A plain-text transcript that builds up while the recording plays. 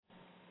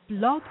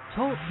Blog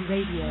Talk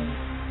Radio.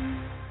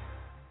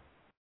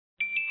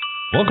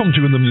 Welcome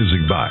to The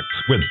Music Box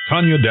with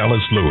Tanya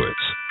Lewis,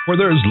 where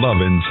there's love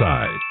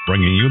inside,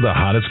 bringing you the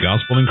hottest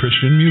gospel and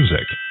Christian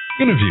music,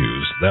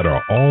 interviews that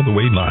are all the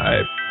way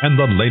live, and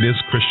the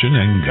latest Christian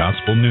and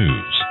gospel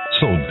news.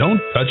 So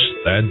don't touch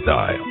that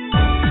dial.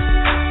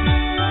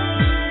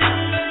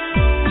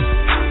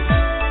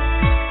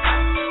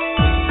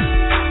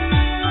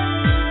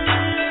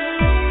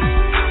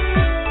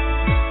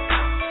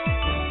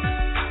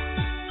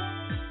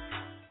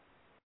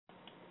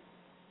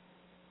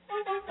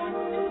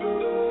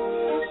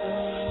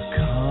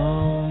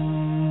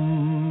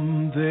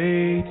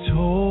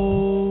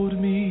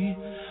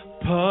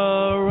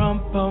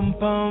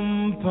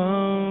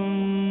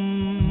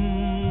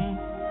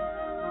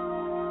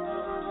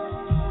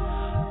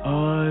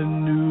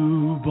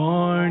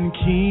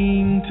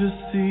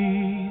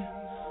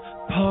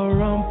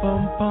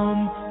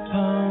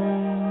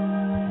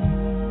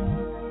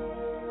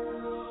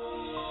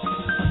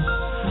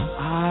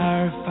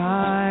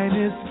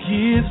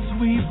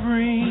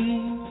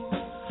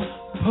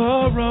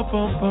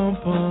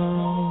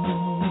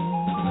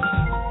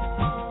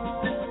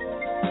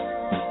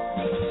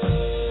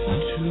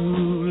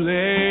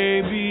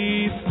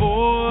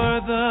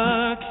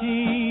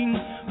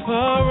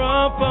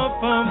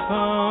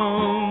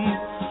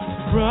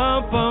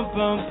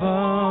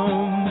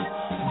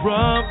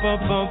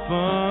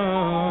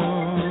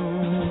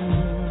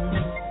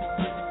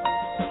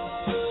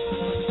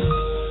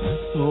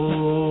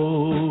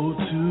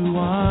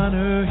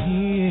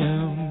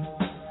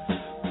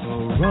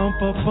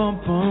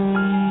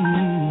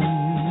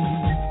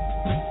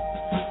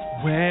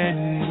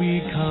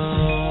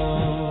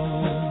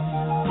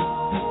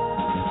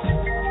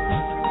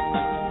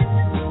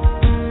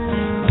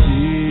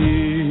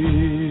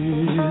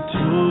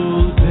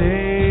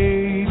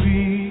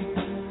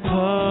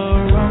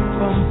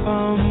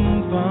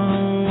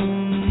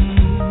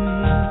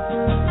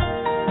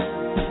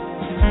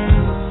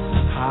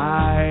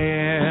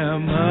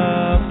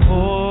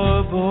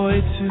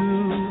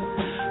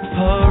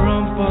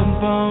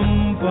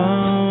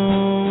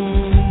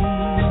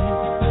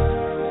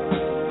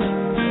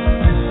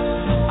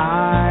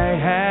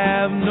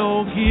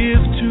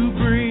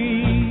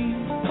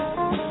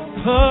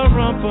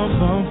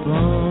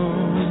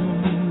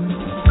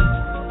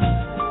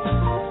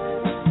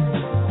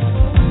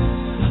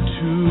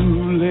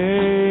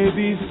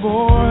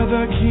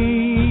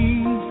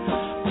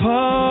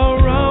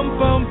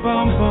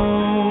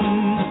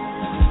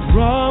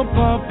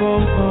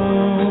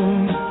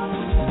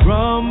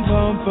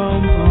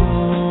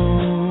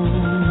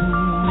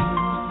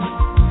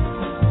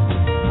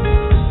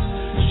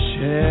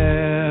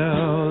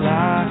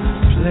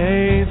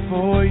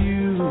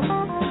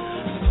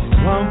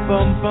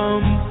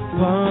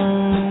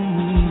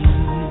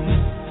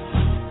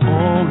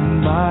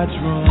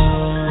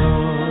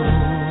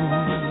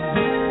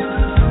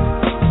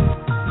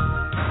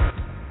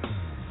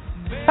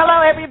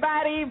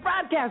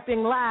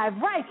 Live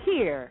right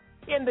here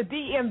in the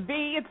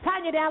DMV. It's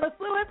Tanya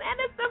Lewis, and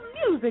it's the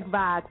Music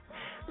Box.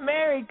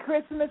 Merry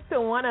Christmas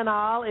to one and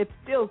all. It's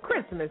still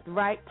Christmas,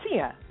 right?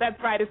 Yeah,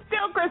 that's right. It's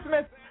still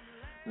Christmas.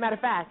 Matter of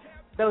fact,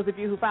 those of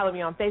you who follow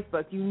me on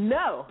Facebook, you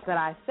know that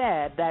I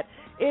said that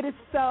it is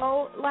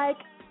so,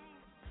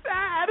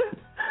 sad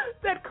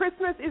that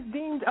Christmas is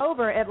deemed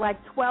over at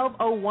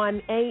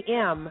 12:01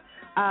 a.m.,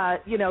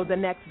 the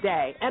next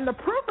day. And the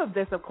proof of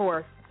this, of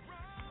course,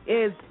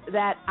 is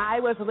that I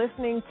was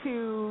listening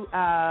to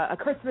a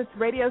Christmas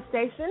radio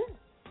station,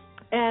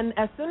 and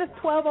as soon as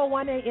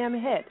 12:01 a.m.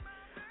 hit,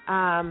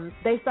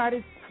 they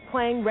started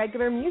playing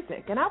regular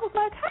music. And I was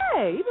like,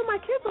 hey, even my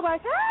kids were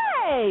like,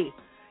 hey,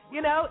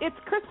 it's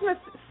Christmas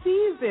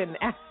season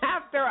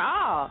after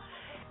all.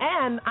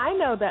 And I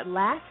know that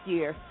last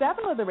year,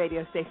 several of the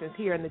radio stations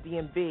here in the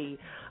DMV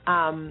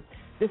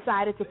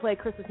decided to play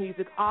Christmas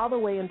music all the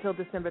way until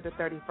December the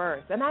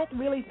 31st. And I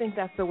really think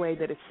that's the way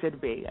that it should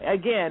be.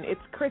 Again,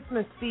 it's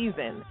Christmas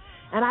season,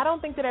 and I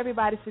don't think that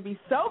everybody should be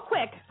so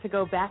quick to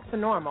go back to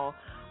normal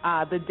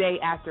the day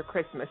after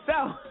Christmas.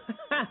 So,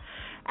 as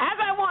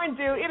I warned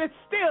you, it is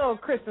still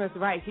Christmas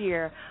right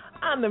here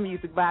on the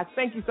Music Box.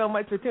 Thank you so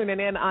much for tuning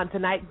in on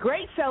tonight.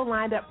 Great show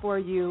lined up for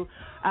you.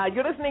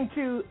 You're listening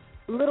to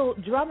Little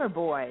Drummer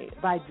Boy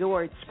by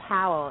George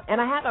Powell.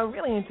 And I have a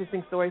really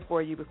interesting story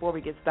for you before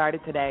we get started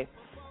today.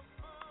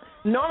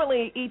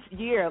 Normally, each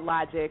year,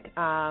 Logic,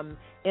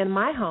 in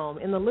my home,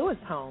 in the Lewis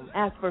home,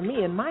 as for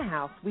me in my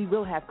house, we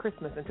will have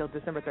Christmas until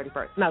December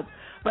 31st. No,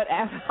 but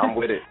I'm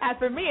with it. As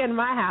for me in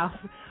my house,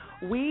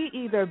 we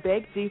either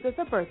bake Jesus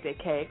a birthday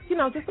cake,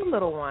 just a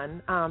little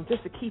one,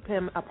 just to keep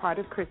him a part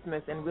of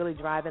Christmas and really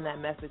driving that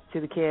message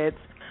to the kids.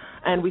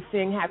 And we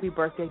sing happy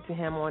birthday to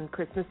him on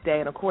Christmas Day,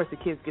 and, of course, the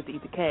kids get to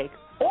eat the cake.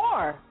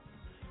 Or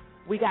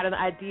we got an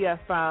idea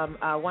from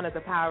one of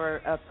the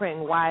Power of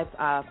Praying Wives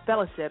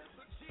fellowships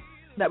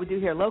that we do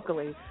here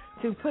locally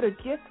to put a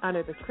gift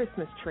under the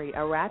Christmas tree,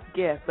 a wrapped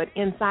gift, but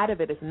inside of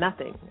it is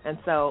nothing. And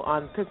so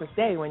on Christmas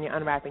Day, when you're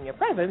unwrapping your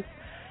presents,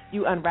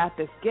 you unwrap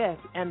this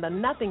gift, and the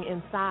nothing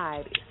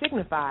inside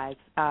signifies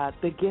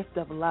the gift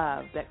of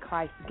love that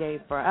Christ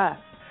gave for us.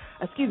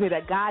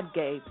 That God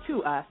gave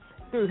to us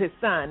through His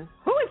Son.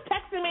 Who is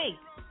texting me?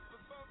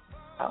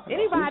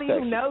 Anybody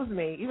who knows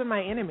me, even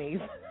my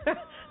enemies,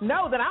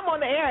 know that I'm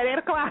on the air at 8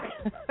 o'clock.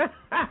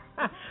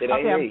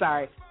 I'm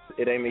sorry.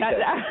 It ain't me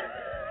texting.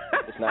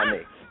 It's not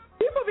me.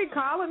 People be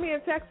calling me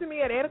and texting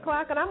me at 8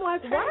 o'clock, and I'm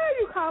like, why are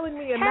you calling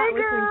me and not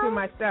listening to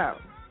my show?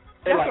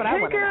 They're That's like, what I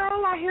want to know. Hey,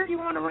 girl, I hear you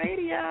on the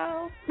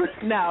radio.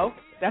 No,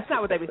 that's not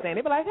what they be saying.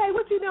 They be like, hey,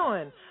 what you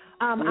doing?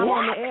 I'm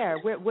on the air.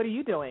 What are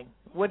you doing?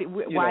 Why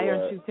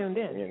aren't you tuned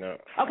in?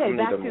 Okay,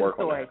 back to the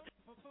story.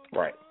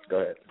 Right. Go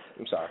ahead.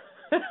 I'm sorry.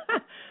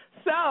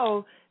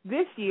 So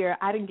this year,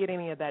 I didn't get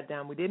any of that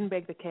done. We didn't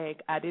bake the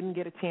cake. I didn't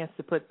get a chance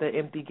to put the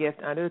empty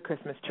gift under the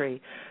Christmas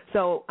tree.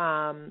 So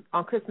on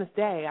Christmas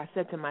Day, I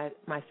said to my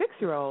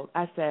 6-year-old,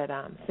 I said,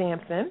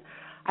 Samson,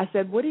 I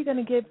said, what are you going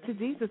to give to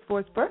Jesus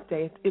for his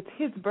birthday? It's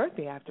his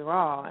birthday after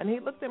all. And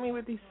he looked at me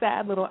with these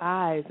sad little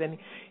eyes, and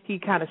he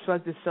kind of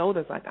shrugged his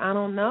shoulders like, I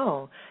don't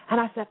know. And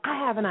I said, I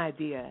have an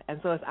idea.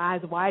 And so his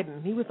eyes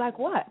widened. He was like,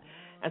 what?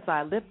 And so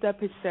I lifted up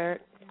his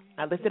shirt,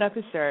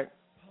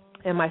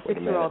 and my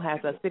 6-year-old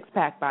has a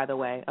six-pack, by the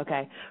way,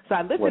 okay? So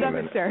I lifted up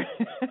his shirt.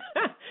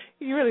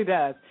 He really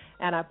does.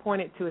 And I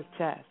pointed to his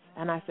chest,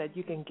 and I said,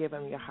 you can give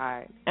him your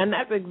heart. And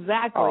that's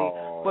exactly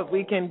what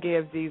we can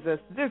give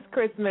Jesus this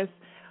Christmas.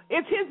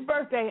 It's his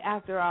birthday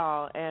after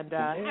all, and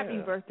happy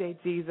birthday,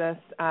 Jesus.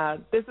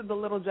 This is The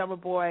Little Drummer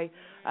Boy,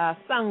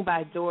 sung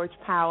by George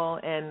Powell,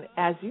 and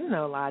as you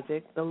know,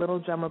 Logic, The Little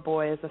Drummer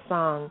Boy is a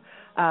song.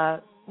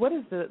 What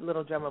is The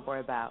Little Drummer Boy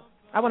about?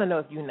 I want to know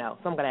if you know,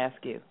 so I'm going to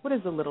ask you. What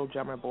is The Little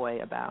Drummer Boy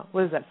about?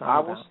 What is that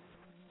song about?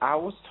 I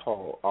was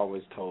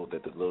always told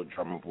that the Little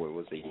Drummer Boy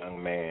was a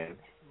young man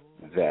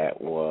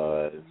that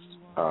was,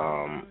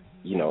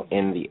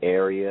 in the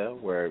area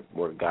where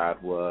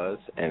God was,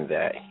 and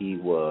that he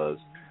was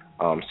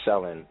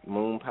selling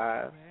moon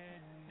pies,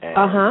 and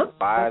the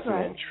wise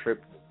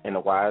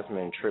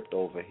men tripped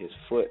over his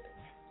foot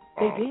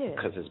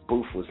because his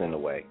booth was in the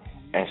way.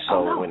 And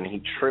so when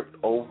he tripped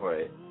over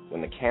it,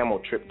 when the camel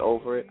tripped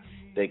over it,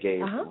 they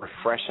gave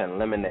refreshing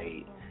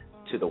lemonade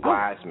to the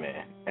wise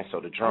men. And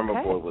so the drummer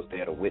boy was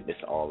there to witness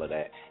all of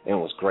that. And it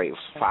was great. It was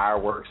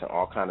fireworks and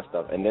all kind of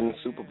stuff. And then the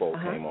Super Bowl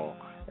came on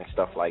and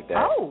stuff like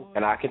that.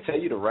 And I can tell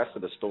you the rest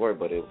of the story,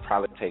 but it would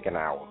probably take an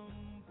hour.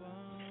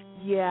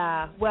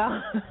 Yeah,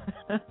 well,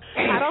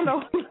 I don't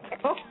know who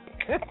told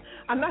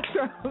I'm not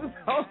sure who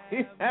told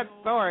you that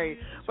story,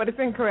 but it's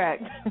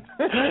incorrect.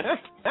 Dang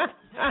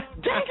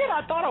it,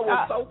 I thought I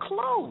was so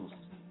close.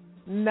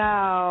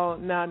 No.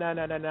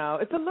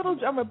 It's a little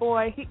drummer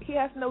boy. He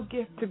has no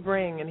gift to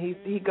bring, and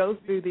he goes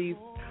through these,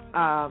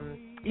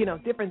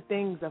 different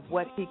things of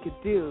what he could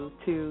do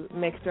to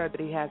make sure that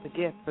he has a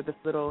gift for this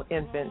little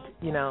infant,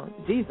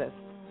 Jesus.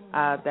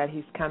 That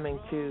he's coming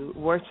to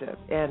worship.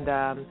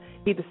 And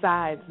he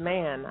decides,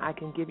 man, I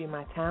can give you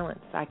my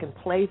talents. I can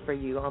play for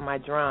you on my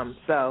drum.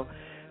 So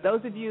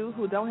those of you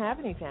who don't have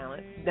any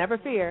talent, never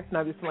fear. No,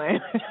 I'm just playing.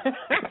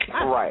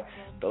 Right.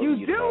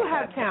 You do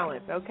have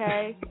talent,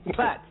 okay?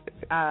 But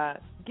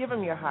give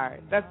them your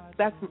heart.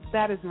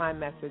 That is my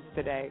message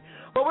today.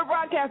 Well, we're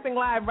broadcasting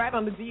live right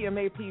on the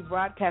GMAP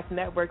Broadcast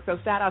Network, so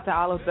shout out to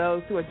all of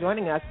those who are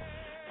joining us.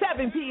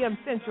 7 p.m.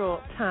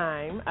 Central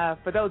Time.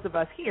 For those of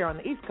us here on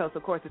the East Coast,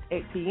 of course, it's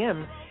 8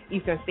 p.m.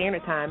 Eastern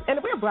Standard Time. And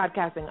we're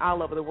broadcasting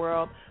all over the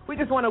world. We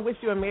just want to wish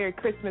you a Merry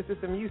Christmas with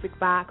the Music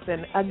Box.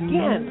 And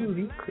again,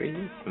 Merry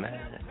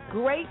Christmas.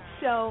 Great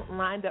show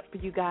lined up for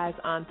you guys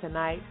on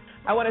tonight.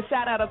 I want to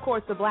shout out, of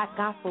course, the Black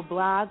Gospel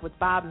Blog with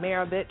Bob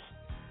Marovich.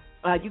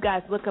 You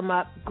guys look him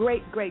up.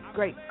 Great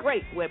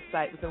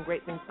website with some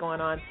great things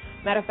going on.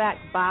 Matter of fact,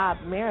 Bob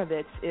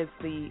Marovich is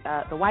the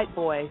white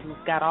boy who's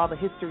got all the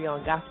history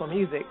on gospel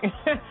music.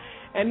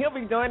 And he'll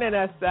be joining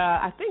us,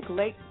 I think,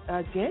 late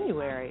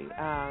January.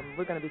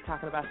 We're going to be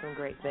talking about some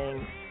great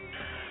things.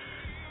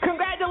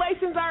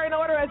 Congratulations are in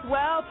order as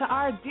well to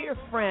our dear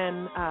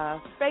friend,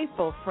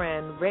 faithful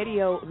friend,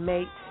 radio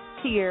mate,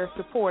 peer,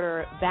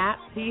 supporter, that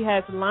he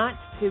has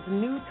launched his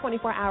new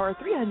 24-hour,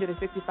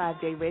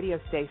 365-day radio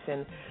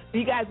station. So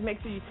you guys make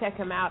sure you check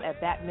him out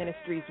at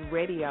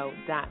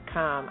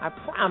thatministriesradio.com. I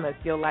promise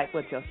you'll like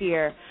what you'll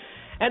hear.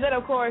 And then,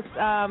 of course,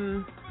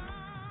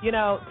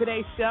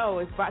 today's show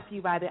is brought to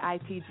you by the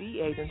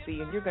ITG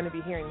agency, and you're going to be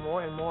hearing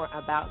more and more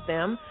about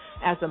them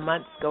as the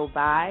months go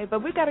by.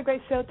 But we've got a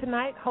great show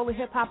tonight. Holy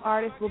hip-hop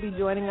artist will be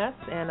joining us,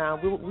 and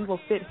we will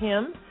fit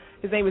him.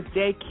 His name is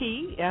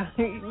J.K.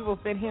 We will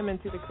fit him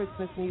into the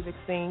Christmas music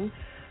scene.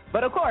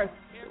 But, of course,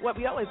 what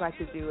we always like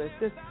to do is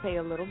just pay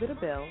a little bit of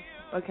bill.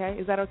 Okay?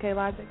 Is that okay,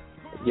 Logic?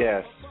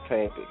 Yes.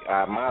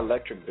 My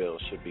electric bill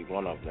should be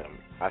one of them.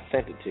 I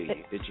sent it to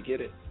you. Did you get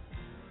it?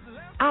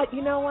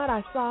 You know what?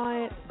 I saw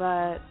it,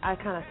 but I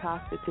kind of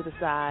tossed it to the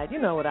side. You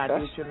know what I do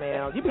with your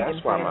mail. You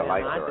that's why my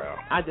lights are out.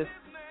 I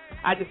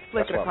just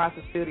flick it across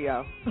the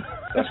studio.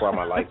 That's why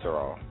my lights are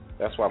off.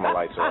 That's why my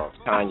lights are off.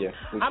 Tanya,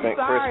 we spent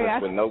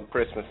Christmas with no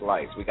Christmas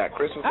lights. We got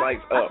Christmas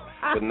lights up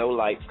with no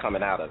lights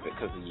coming out of it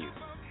because of you.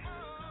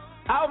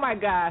 Oh my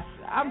gosh,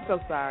 I'm so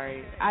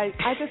sorry. I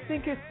just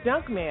think it's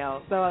junk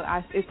mail. So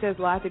it says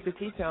Logic to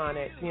Teacha on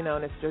it,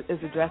 and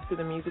it's addressed to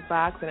the music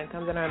box, and it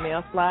comes in our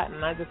mail slot,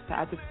 and I just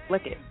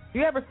flick it. Do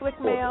you ever flick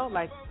mail?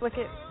 Like flick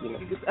it?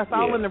 It's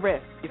all in the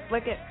wrist. You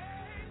flick it.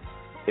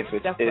 If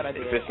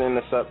it's in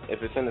the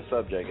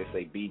subject, it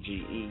say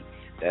BGE.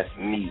 That's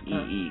me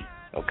EE.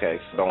 Okay,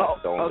 so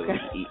don't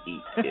delete EE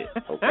it.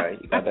 Okay,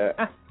 you got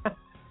that?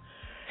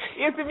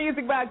 It's the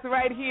Music Box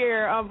right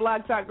here on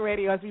Blog Talk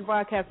Radio as we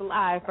broadcast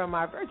live from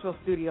our virtual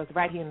studios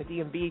right here in the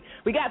DMV.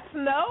 We got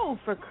snow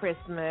for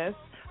Christmas.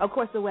 Of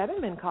course, the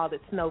weathermen called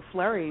it snow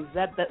flurries.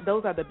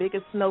 Those are the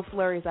biggest snow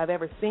flurries I've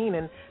ever seen,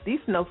 and these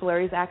snow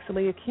flurries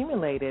actually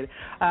accumulated.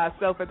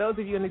 So for those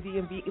of you in the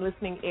DMV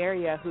listening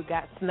area who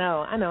got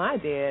snow, I know I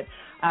did,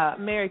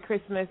 Merry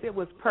Christmas. It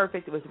was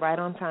perfect. It was right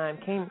on time.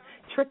 Came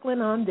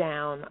trickling on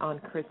down on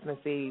Christmas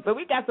Eve. But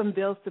we got some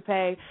bills to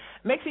pay.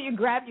 Make sure you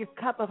grab your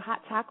cup of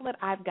hot chocolate.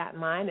 I've got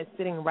mine. It's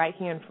sitting right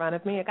here in front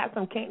of me. I got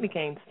some candy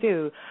canes,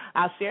 too.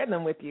 I'll share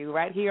them with you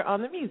right here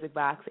on the Music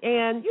Box.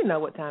 And you know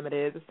what time it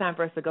is. It's time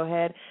for us to go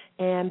ahead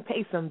and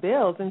pay some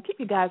bills and keep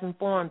you guys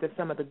informed of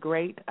some of the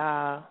great,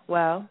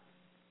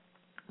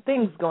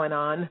 things going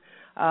on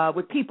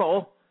with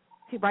people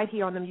right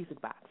here on the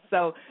Music Box.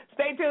 So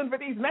stay tuned for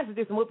these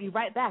messages, and we'll be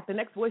right back. The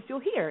next voice you'll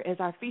hear is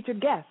our featured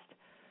guest,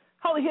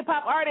 holy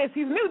hip-hop artist.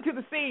 He's new to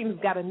the scene.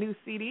 He's got a new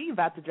CD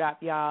about to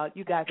drop, y'all.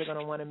 You guys are going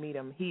to want to meet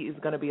him. He is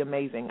going to be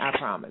amazing, I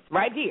promise.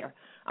 Right here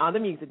on the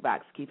Music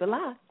Box. Keep it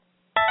live.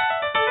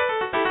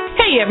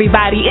 Hey,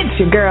 everybody. It's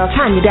your girl,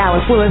 Tanya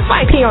Dallas Lewis,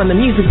 right here on the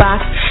Music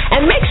Box.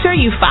 And make sure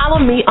you follow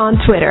me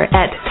on Twitter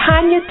at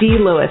Tanya D.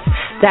 Lewis.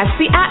 That's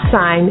the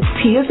 @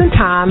 T as in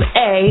Tom,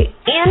 A,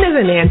 N as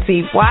in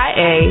Nancy,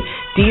 Y-A,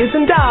 D as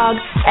in dog,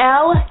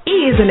 L,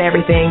 E as in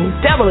everything,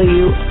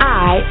 W,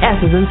 I,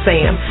 S as in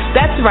Sam.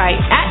 That's right,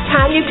 at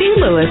Tanya D.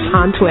 Lewis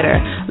on Twitter.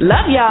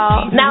 Love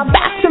y'all. Now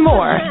back to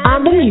more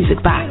on the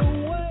Music Box.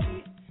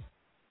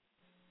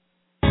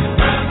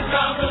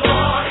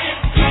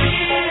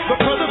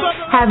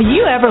 Have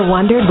you ever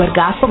wondered what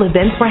gospel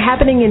events were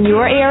happening in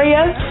your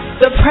area?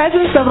 The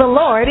presence of the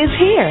Lord is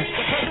here.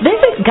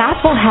 Visit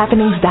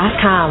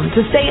gospelhappenings.com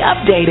to stay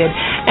updated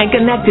and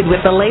connected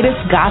with the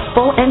latest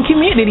gospel and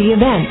community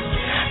events.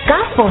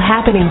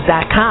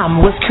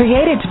 GospelHappenings.com was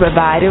created to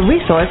provide a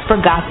resource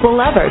for gospel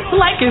lovers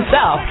like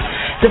yourself.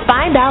 To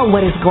find out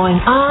what is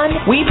going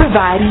on, we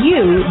provide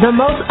you the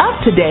most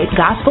up-to-date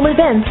gospel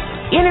events,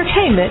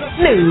 entertainment,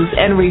 news,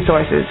 and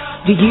resources.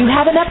 Do you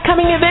have an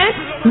upcoming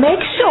event?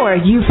 Make sure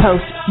you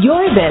post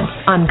your events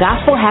on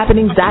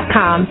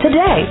GospelHappenings.com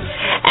today.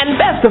 And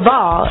best of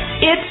all,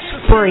 it's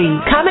free.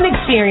 Come and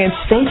experience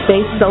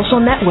faith-based social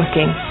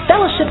networking,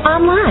 fellowship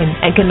online,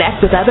 and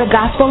connect with other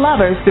gospel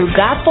lovers through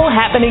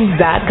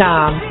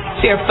GospelHappenings.com.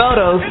 Share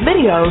photos,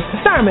 videos,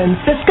 sermons,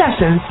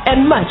 discussions,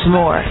 and much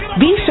more.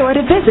 Be sure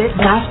to visit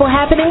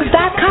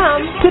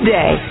GospelHappenings.com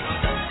today.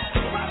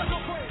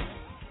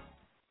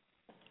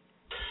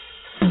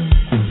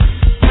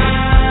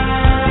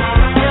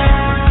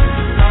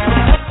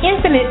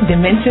 Infinite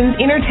Dimensions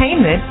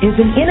Entertainment is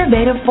an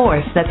innovative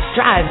force that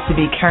strives to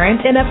be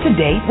current and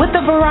up-to-date with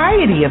a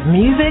variety of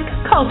music,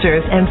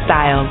 cultures, and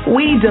styles.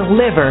 We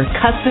deliver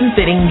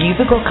custom-fitting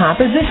musical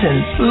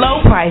compositions,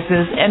 low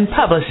prices, and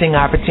publishing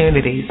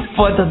opportunities.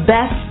 For the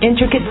best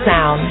intricate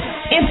sound,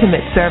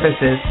 intimate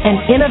services,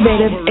 and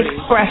innovative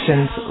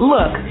expressions,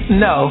 look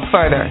no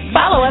further.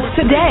 Follow us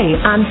today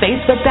on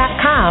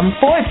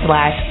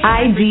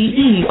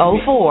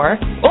Facebook.com/IDE04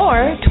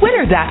 or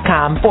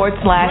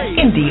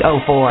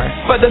Twitter.com/Indie04.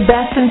 For the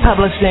best in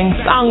publishing,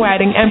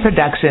 songwriting, and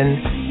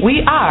production,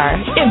 we are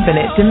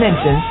Infinite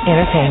Dimensions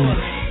Entertainment.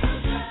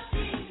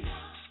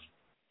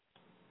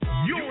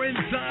 You're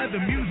inside the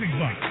Music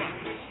Box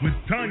with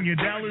Tanya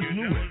Dallas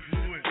Lewis.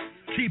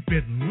 Keep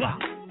it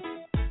locked.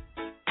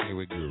 Here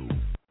we go.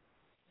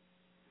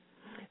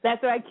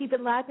 That's right. Keep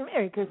it locked.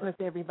 Merry Christmas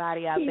to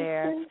everybody out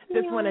there.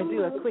 Just want to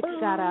do a quick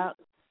shout-out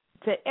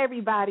to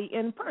everybody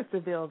in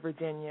Purcellville,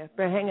 Virginia,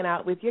 for hanging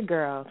out with your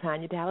girl,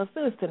 Tanya Dallas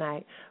Lewis,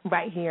 tonight,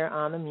 right here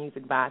on the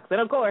Music Box. And,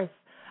 of course,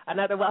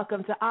 another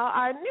welcome to all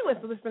our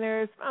newest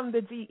listeners from the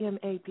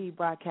GMAP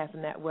Broadcast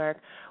Network,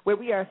 where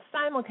we are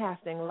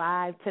simulcasting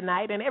live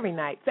tonight and every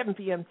night, 7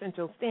 p.m.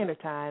 Central Standard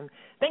Time.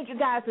 Thank you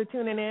guys for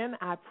tuning in.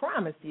 I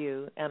promise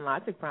you, and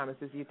Logic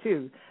promises you,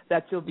 too,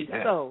 that you'll be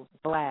so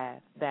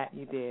glad that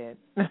you did.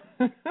 And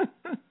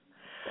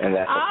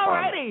that's all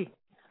righty.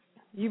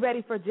 You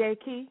ready for J.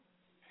 Key?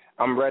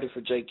 I'm ready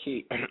for J.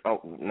 Key.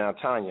 Oh, now,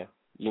 Tanya,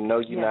 you know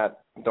you're not.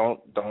 Don't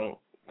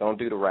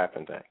do the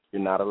rapping thing.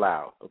 You're not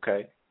allowed.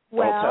 Okay.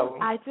 Well, don't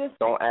tell him.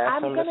 Don't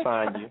ask him to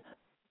sign you.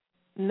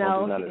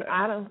 No,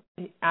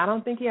 I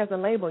don't think he has a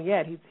label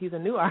yet. He's a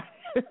new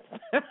artist,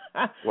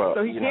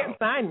 so he can't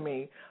sign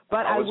me.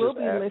 But I will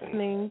be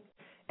listening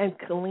and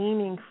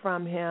gleaning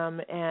from him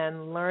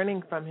and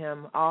learning from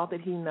him all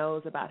that he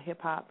knows about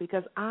hip hop,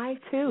 because I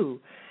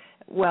too.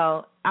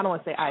 Well, I don't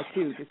want to say I,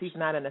 too, because he's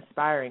not an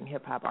aspiring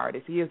hip-hop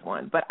artist. He is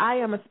one. But I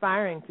am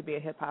aspiring to be a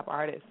hip-hop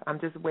artist. I'm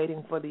just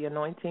waiting for the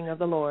anointing of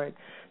the Lord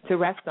to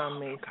rest on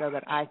me so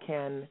that I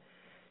can,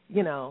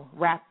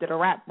 rapped it or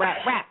rap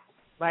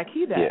like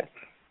he does. Yeah.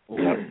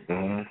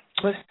 Mm-hmm.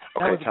 But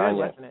that was Tanya. good,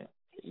 wasn't it?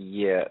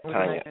 Yeah,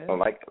 Tanya.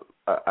 Well,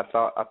 I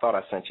thought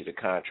I sent you the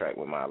contract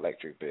with my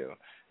electric bill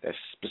that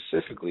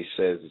specifically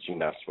says that you're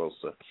not supposed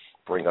to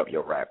bring up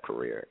your rap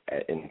career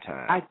at any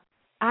time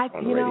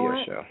on the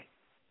radio show.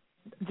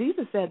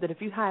 Jesus said that if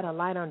you hide a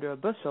light under a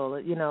bushel,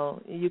 you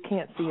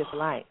can't see its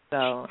light.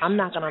 So I'm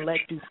not going to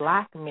let you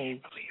block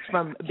me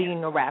from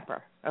being a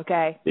rapper,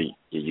 okay? You're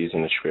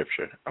using the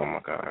scripture. Oh, my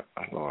God.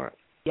 Oh, Lord.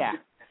 Yeah.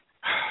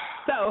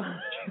 So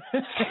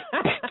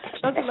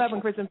don't you love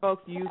when Christian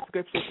folks use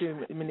scripture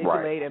to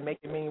manipulate and make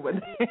it mean what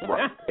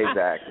Right.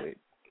 Exactly.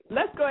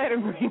 Let's go ahead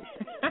and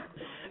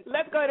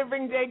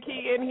bring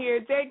J.K. in here.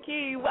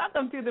 J.K.,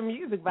 welcome to the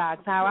Music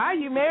Box. How are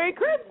you? Merry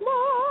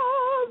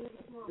Christmas.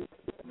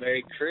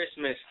 Merry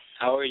Christmas.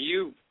 How are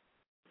you?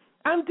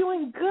 I'm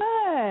doing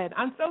good.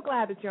 I'm so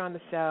glad that you're on the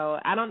show.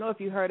 I don't know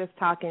if you heard us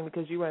talking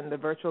because you were in the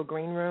virtual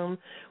green room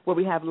where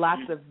we have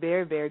lots of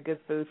very, very good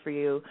food for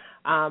you.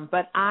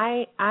 But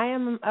I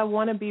am a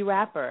wannabe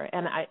rapper,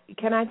 and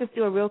can I just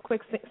do a real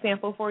quick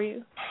sample for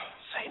you?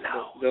 Say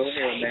no. Go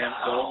ahead, man.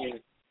 Go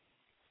ahead.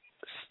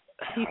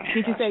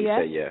 Did you say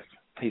yes?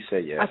 He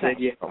said yes.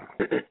 Okay.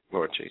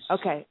 Lord Jesus.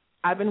 Okay.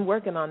 I've been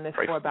working on this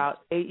for about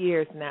 8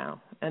 years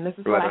now, and this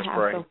is what I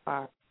have so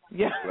far.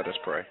 Yeah. Let us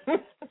pray.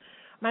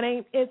 My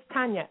name is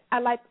Tanya. I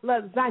like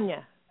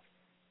lasagna.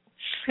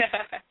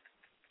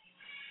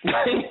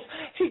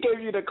 He gave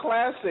you the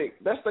classic.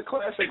 That's the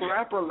classic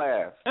rapper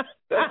laugh.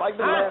 That's like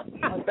the laugh.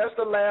 That's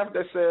the laugh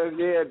that says,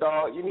 "Yeah,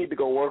 dog, you need to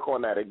go work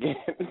on that again."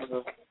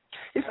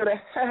 He said,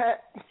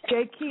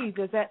 J.K.,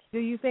 do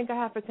you think I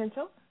have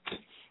potential?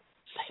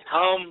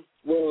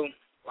 Well,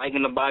 like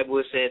in the Bible,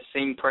 it says,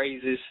 "Sing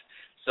praises."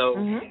 So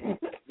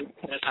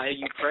that's how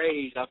you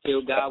praise. I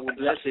feel God will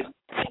bless it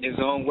in His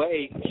own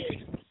way.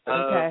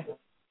 Okay.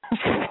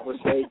 I would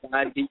say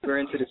dive deeper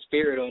into the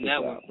spirit on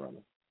that one.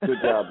 Brother.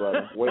 Good job,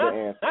 brother.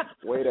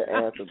 Way to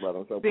answer, brother.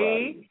 I'm so proud of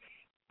you.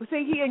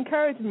 See, he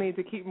encouraged me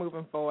to keep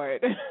moving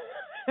forward.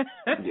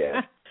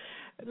 Yeah.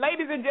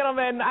 Ladies and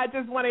gentlemen, I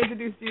just want to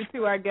introduce you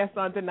to our guest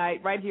on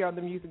tonight right here on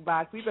the Music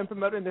Box. We've been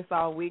promoting this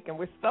all week, and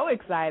we're so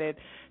excited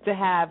to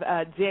have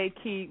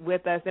J.K.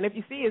 with us. And if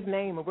you see his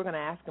name, and we're going to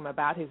ask him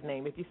about his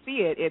name, if you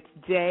see it, it's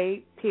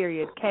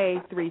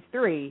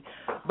J.K33,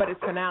 but it's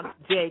pronounced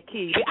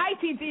J.K. The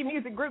ITG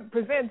Music Group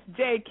presents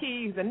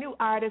J.K. He's a new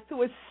artist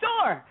who is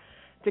sure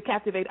to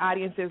captivate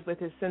audiences with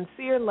his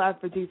sincere love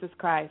for Jesus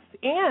Christ.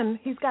 And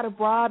he's got a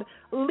broad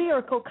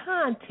lyrical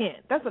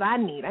content. That's what I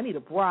need. I need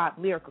a broad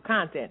lyrical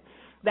content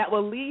that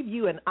will leave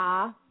you in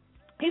awe.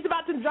 He's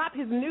about to drop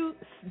his new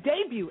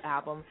debut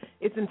album.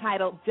 It's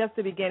entitled Just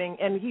the Beginning,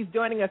 and he's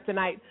joining us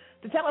tonight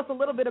to tell us a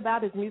little bit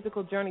about his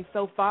musical journey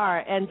so far.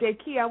 And,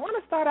 J.K., I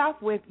want to start off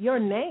with your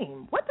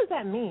name. What does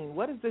that mean?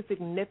 What is the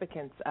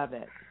significance of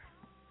it?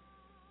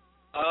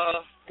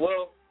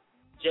 Well,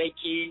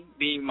 J.K.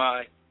 being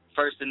my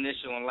first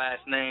initial and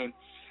last name,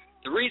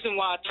 the reason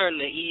why I turned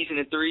the E's and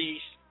the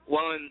 3's,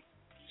 one,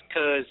 is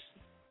because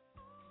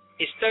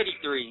it's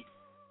 33.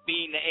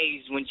 Being the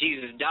age when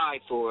Jesus died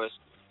for us,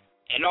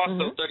 and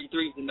also 33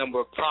 is the number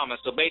of promise.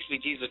 So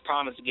basically, Jesus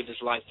promised to give his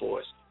life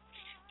for us.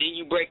 Then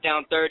you break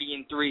down 30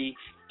 and 3,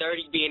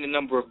 30 being the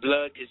number of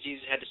blood because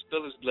Jesus had to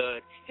spill his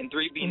blood, and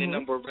 3 being the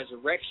number of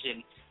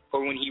resurrection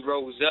for when he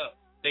rose up,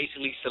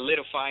 basically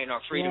solidifying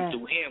our freedom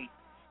through him.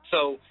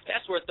 So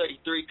that's where 33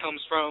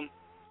 comes from.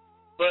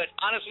 But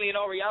honestly, in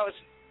all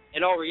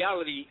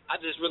reality, I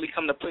just really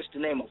come to push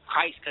the name of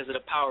Christ because of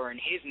the power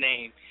in his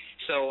name.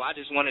 So I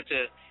just wanted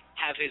to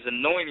have his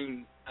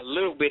anointing a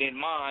little bit in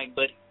mind,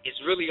 but it's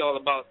really all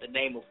about the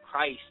name of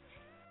Christ,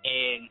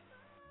 and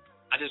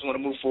I just want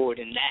to move forward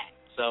in that.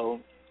 So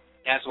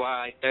that's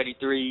why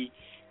 33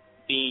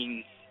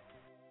 being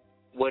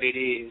what it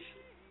is.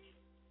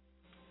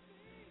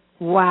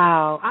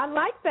 Wow, I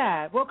like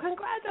that. Well,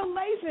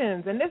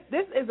 congratulations. And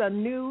this is a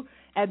new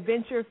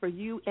adventure for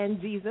you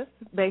and Jesus,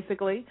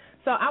 basically.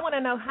 So I want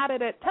to know,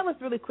 tell us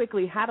really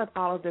quickly, how did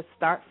all of this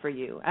start for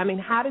you? I mean,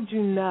 how did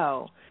you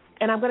know?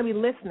 And I'm going to be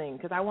listening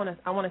because I want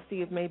to see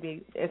if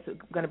maybe it's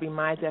going to be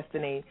my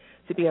destiny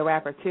to be a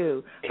rapper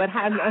too. But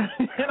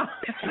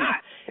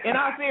in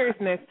all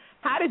seriousness,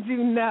 how did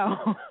you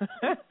know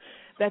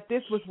that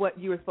this was what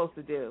you were supposed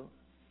to do?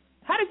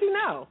 How did you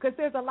know? Because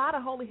there's a lot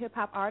of holy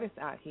hip-hop artists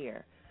out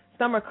here.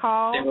 Some are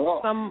called,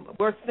 some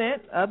were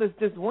sent, others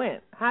just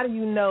went. How do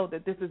you know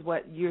that this is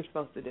what you're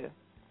supposed to do?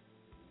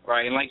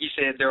 Right, and like you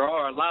said, there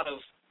are a lot of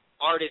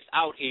artists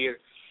out here,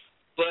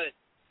 but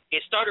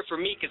it started for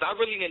me because I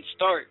really didn't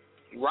start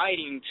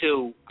writing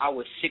till I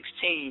was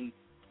 16,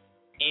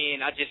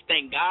 and I just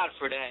thank God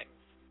for that,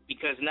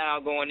 because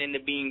now going into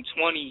being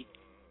 20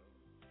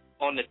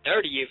 on the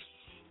 30th,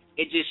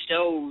 it just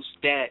shows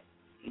that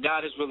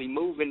God is really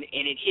moving,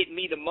 and it hit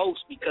me the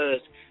most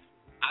because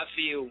I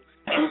feel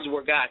this is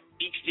where God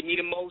speaks to me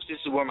the most.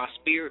 This is where my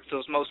spirit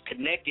feels most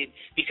connected,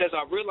 because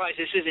I realize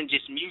this isn't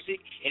just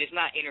music and it's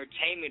not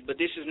entertainment, but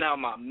this is now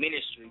my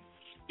ministry,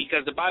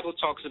 because the Bible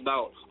talks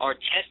about our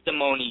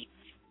testimony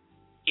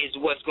is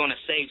what's going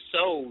to save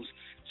souls.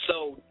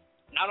 So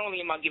not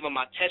only am I giving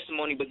my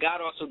testimony, but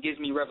God also gives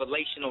me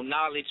revelational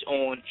knowledge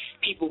on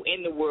people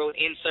in the world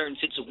in certain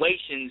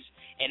situations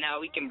and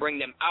how he can bring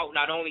them out,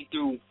 not only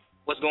through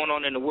what's going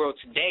on in the world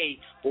today,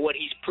 but what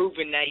he's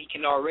proven that he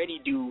can already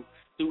do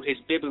through his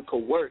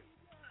biblical work.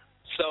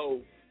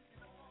 So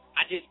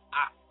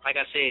like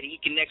I said, he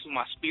connects with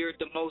my spirit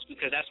the most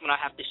because that's when I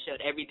have to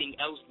shut everything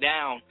else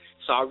down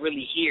so I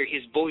really hear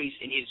his voice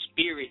and his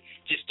spirit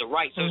just to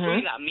write. So it's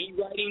really not me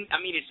writing.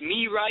 I mean, it's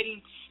me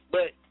writing,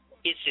 but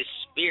it's his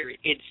spirit.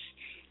 It's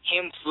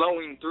him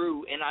flowing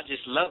through, and I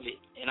just love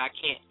it. And I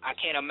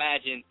can't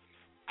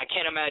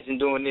imagine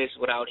doing this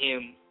without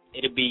him.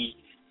 It'd be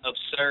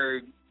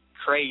absurd,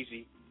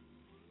 crazy.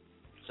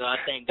 So I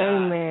thank God.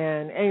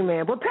 Amen.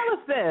 Amen. Well, tell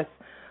us this.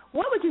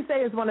 What would you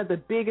say is one of the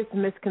biggest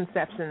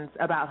misconceptions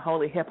about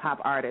holy hip-hop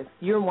artists?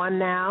 You're one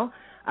now.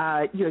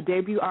 Your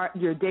debut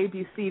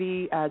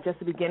CD, Just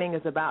the Beginning,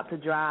 is about to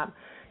drop.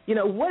 You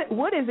know,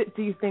 what is it,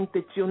 do you think,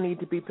 that you'll need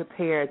to be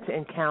prepared to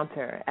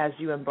encounter as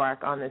you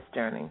embark on this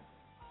journey?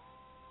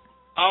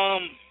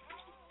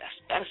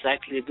 That's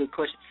actually a good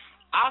question.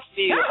 I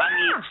feel I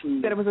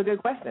need to... Said it was a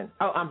good question.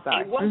 Oh, I'm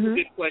sorry. It was a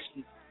good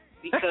question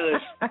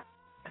because,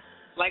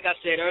 like I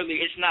said earlier,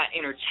 it's not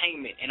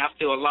entertainment, and I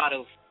feel a lot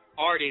of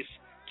artists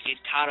get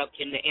caught up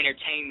in the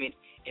entertainment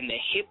and the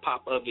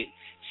hip-hop of it.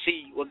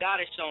 See, what God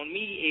has shown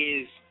me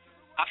is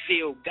I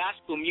feel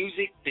gospel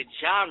music, the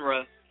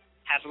genre,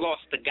 has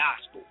lost the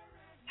gospel,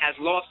 has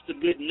lost the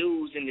good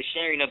news and the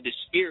sharing of the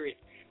spirit.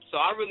 So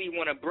I really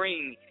want to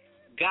bring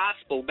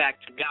gospel back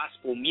to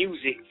gospel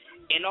music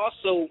and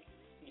also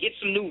get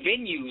some new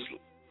venues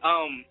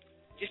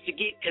just to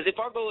get, because if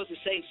our goal is to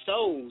save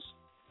souls,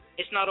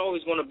 it's not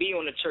always going to be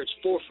on the church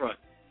forefront.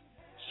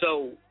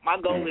 So my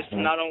goal is to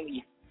not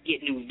only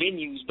get new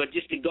venues, but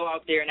just to go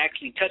out there and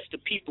actually touch the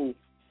people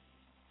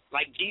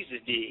like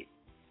Jesus did,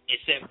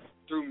 except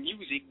through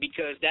music,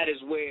 because that is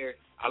where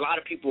a lot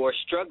of people are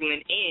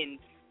struggling in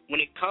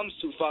when it comes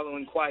to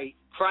following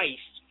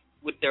Christ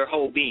with their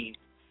whole being.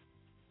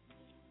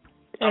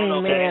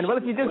 Amen. Well,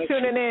 if you're just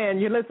tuning in,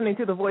 you're listening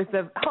to the voice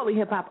of holy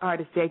hip-hop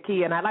artist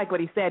J.K., and I like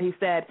what he said. He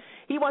said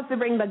he wants to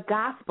bring the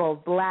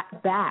gospel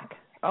back.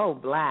 Oh,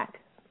 black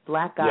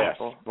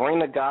gospel. Yes, bring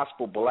the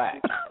gospel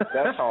black.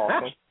 That's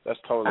awesome. That's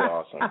totally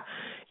awesome.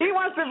 He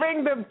wants to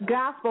bring the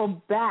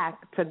gospel back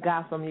to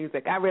gospel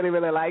music. I really,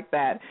 really like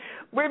that.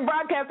 We're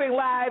broadcasting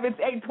live. It's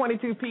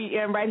 8:22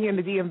 p.m. right here in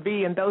the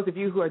DMV. And those of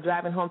you who are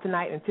driving home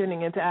tonight and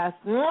tuning into us,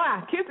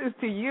 kisses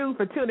to you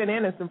for tuning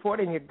in and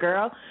supporting your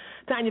girl,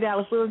 Tanya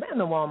Dallas Lewis, and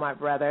the Walmart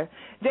brother.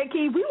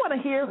 J.K., we want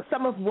to hear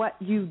some of what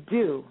you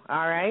do,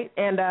 all right?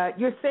 And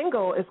your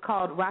single is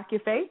called Rock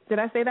Your Faith. Did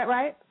I say that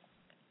right?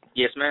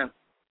 Yes, ma'am.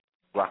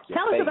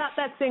 Tell us about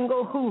that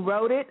single, who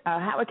wrote it,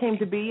 how it came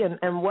to be,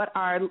 and what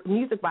our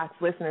Music Box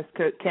listeners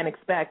can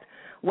expect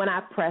when I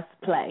press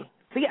play.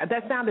 So, yeah,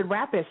 that sounded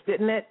rapish,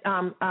 didn't it,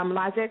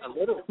 Logic? A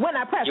little. When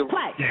I press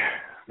play. Yeah.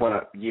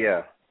 Well,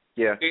 yeah.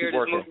 Spirit is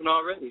moving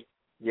already.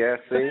 Yeah,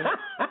 see?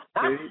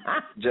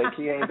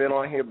 J.K. ain't been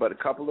on here but a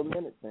couple of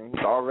minutes, man.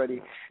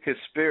 His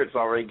spirit's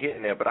already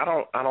getting there, but I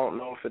don't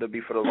know if it'll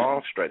be for the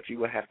long stretch. You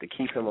will have to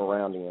keep him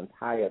around the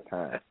entire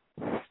time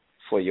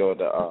for your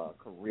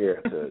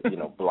career to,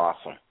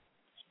 blossom.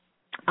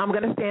 I'm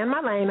going to stay in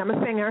my lane. I'm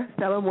a singer,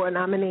 Stellar Award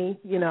nominee.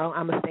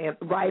 I'm a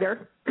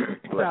writer. Bless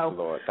the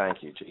Lord.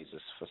 Thank you,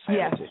 Jesus, for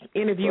sanity. Yes,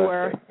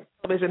 interviewer,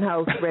 television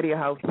host, radio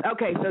host.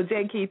 Okay, so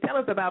J.K., tell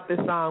us about this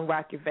song,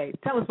 Rock Your Faith.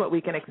 Tell us what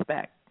we can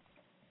expect.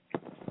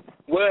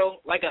 Well,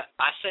 like I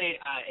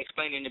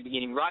explained in the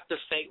beginning, Rock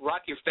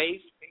Your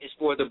Faith is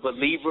for the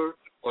believer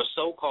or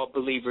so-called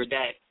believer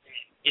that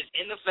is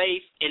in the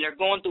faith and they're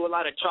going through a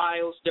lot of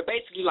trials. They're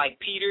basically like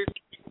Peter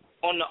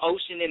on the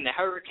ocean in the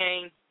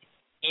hurricane,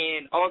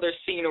 and all they're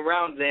seeing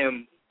around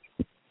them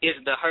is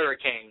the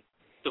hurricane,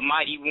 the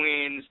mighty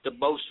winds, the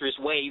boisterous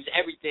waves,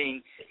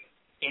 everything.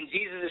 And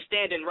Jesus is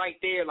standing right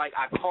there like,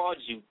 I called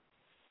you.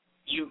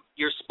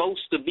 You're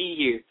supposed to be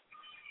here.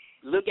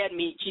 Look at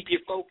me, keep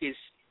your focus,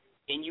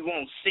 and you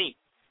won't sink.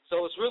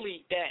 So it's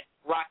really that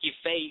rock your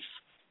faith,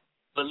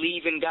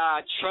 believe in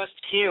God, trust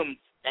him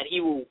that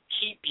he will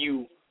keep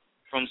you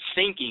from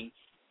sinking.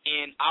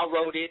 And I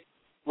wrote it.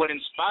 What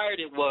inspired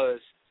it was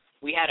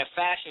we had a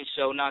fashion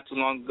show not too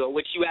long ago,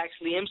 which you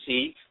actually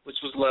emceed, which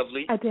was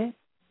lovely. I did.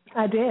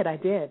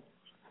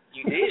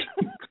 You did.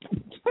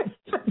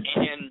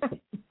 And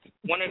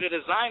one of the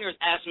designers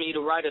asked me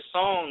to write a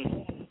song,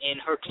 and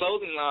her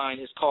clothing line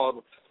is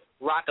called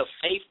Rock of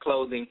Faith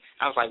Clothing.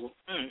 I was like,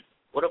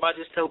 what if I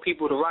just tell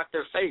people to rock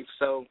their faith?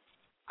 So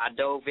I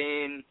dove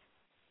in.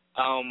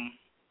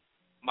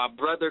 My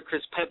brother,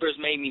 Chris Peppers,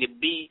 made me the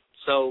beat,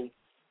 so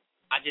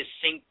I just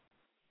synced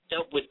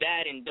up with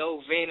that and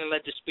dove in and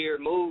let the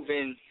spirit move,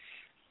 and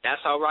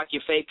that's how Rock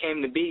Your Faith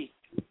came to be.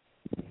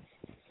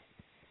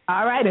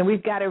 All right, and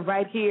we've got it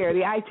right here.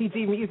 The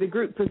ITG Music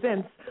Group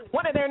presents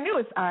one of their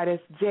newest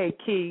artists,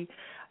 J.K.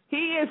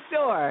 He is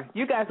sure.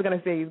 You guys are going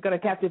to see. He's going to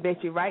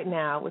captivate you right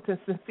now with his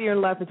sincere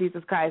love for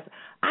Jesus Christ.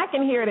 I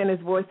can hear it in his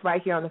voice right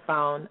here on the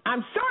phone.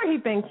 I'm sure he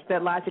thinks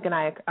that Logic and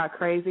I are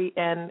crazy,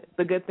 and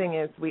the good thing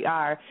is we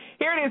are.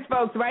 Here it is,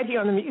 folks, right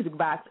here on the Music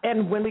Box.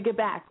 And when we get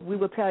back, we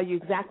will tell you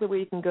exactly where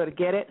you can go to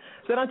get it.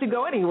 So don't you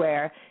go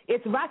anywhere.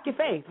 It's Rock Your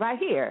Faith right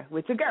here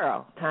with your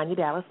girl, Tanya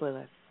Dallas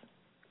Lewis.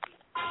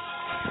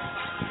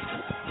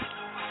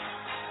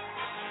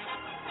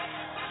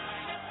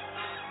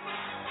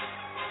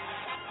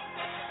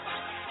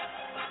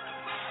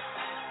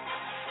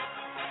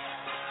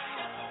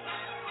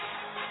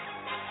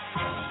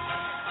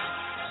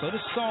 So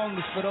this song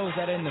is for those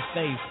that are in the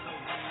faith,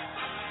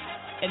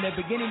 and they're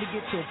beginning to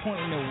get to a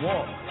point in their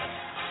walk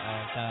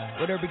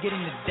where they're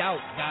beginning to doubt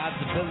God's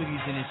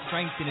abilities and His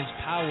strength and His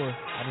power.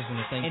 I just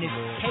want to thank you,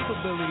 Lord. And His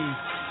capabilities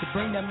to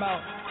bring them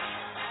out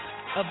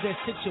of their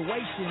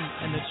situation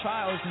and the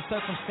trials and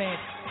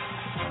circumstance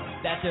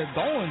that they're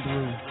going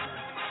through.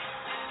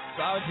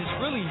 So I just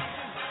really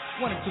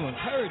wanted to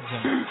encourage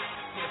them.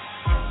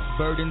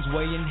 Burdens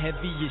weighing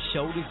heavy, your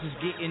shoulders is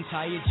getting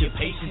tired, your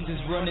patience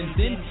is running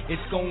thin,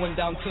 it's going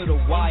down to the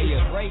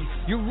wire.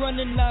 You're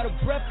running out of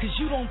breath cause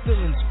you don't feel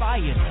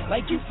inspired,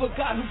 like you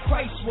forgot who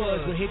Christ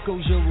was. But here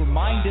goes your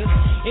reminder.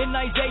 In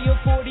Isaiah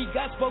 40,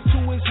 God spoke to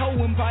His whole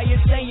empire,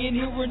 saying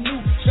He'll renew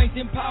strength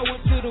and power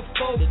to the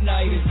foe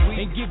tonight,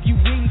 and give you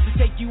wings to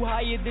take you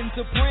higher than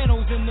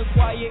sopranos in the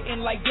choir.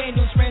 And like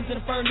Daniel's friends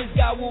in the furnace,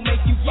 God will make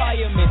you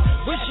firemen.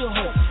 Where's your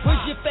hope?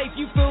 Where's your faith?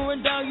 You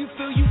feeling down, you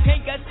feel you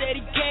can't, God said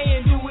He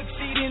can do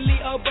exceedingly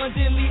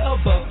abundantly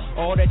above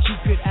all that you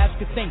could ask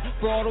or think.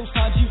 For all those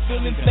times you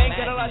feeling faint,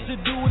 got a lot to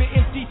do with an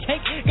empty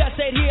tank. God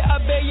said, here I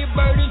bear your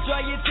burden,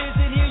 dry your tears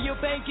and heal your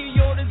pain, cure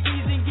your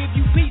disease and give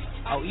you peace.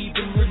 I'll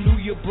even renew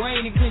your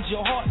brain and cleanse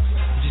your heart.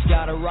 You just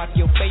gotta rock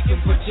your faith and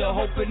put your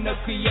hope in the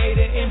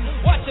Creator,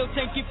 and watch your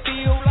tank you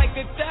feel like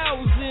 1,000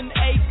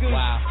 acres.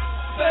 Wow.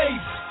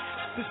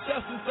 Faith, the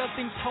substance of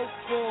things hoped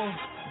for.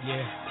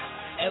 Yeah.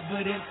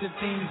 Evidence of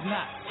things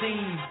not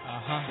seen.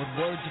 With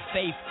words of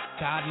faith,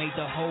 God made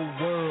the whole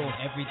world.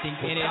 Everything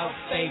without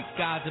faith,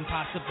 God's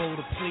impossible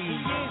to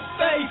please. He is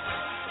faith,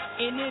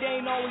 and it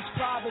ain't always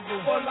probable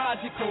or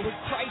logical, but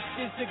Christ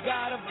is the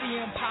God of the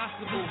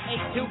impossible.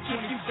 He'll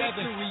give you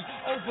victory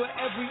over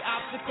every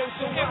obstacle.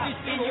 So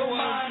everything in your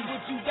mind,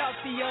 would you doubt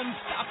the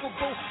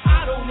unstoppable?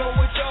 I don't know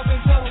what y'all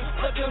been told,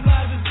 but your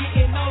lives is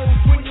getting old.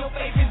 When your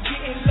faith is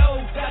getting low,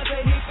 God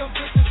said He come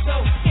put the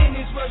soul in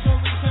His words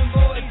on reaching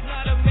boy. He's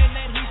not a man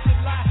that He should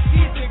lie.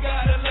 He's the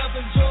God of love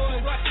and joy.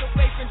 Rock your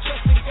faith and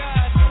trust in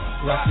God.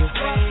 Rock your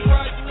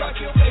faith, rock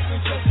your faith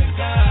and trust in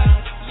God.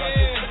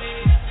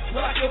 Yeah,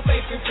 rock your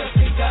faith and trust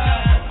in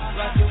God.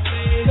 Rock your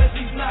faith, 'cause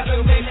He's not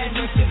a man that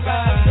He should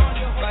lie.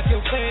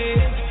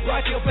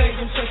 Rock your faith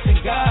and trust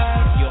in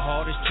God. Your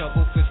heart is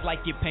troubled, feels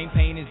like your pain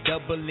is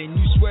doubling.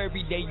 You swear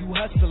every day you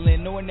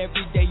hustling, knowing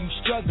every day you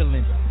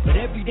struggling, but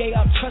every day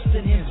I'm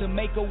trusting Him to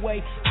make a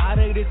way out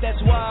of this.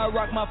 That's why I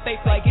rock my faith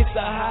like it's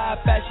a high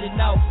fashion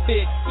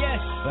outfit. Yes,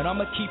 but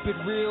I'ma keep it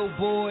real,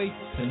 boy.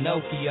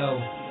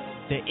 Pinocchio.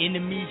 The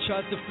enemy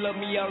tries to flood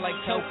me out like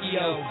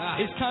Tokyo.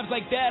 It's times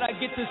like that I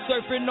get to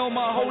surfing on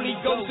my Holy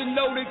Ghost and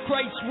know that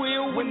Christ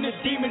will when the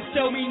demons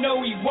tell me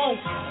no, He won't.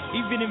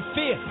 Even in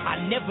fear,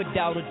 I never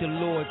doubted the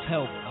Lord's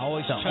help.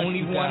 The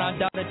only one I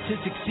doubted to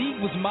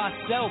succeed was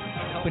myself.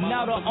 But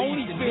now the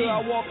only fear I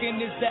walk in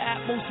is the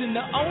Atmos, and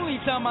the only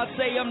time I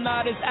say I'm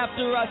not is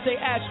after I say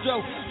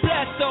Astro.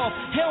 Blast off,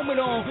 helmet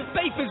on,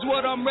 faith is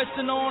what I'm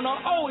resting on. I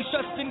always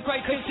trust in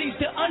Christ, 'cause He's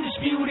the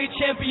undisputed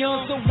champion.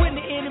 So when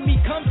the enemy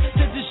comes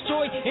to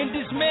destroy and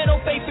dismantle,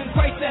 faith in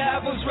Christ to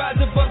have us rise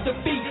above the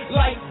feet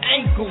like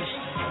ankles.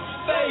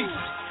 Faith,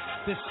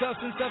 the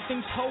substance of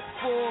things hoped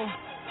for,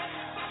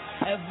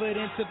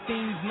 evidence of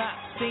things not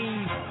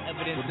seen,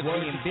 evidence of the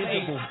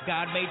invisible.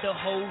 God made the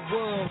whole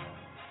world.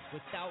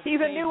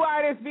 He's a new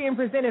artist being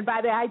presented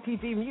by the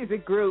ITG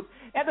Music Group,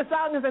 and the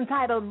song is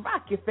entitled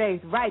Rock Your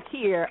Faith right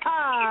here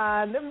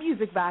on the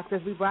Music Box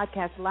as we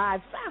broadcast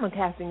live,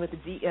 simulcasting with the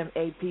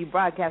GMAP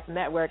Broadcast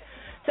Network.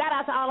 Shout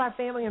out to all our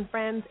family and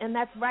friends, and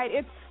that's right,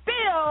 it's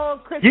still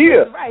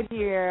Christmas right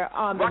here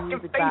on the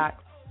Music Box.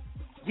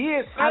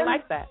 Yes, I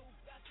like that.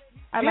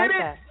 I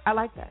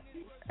like that.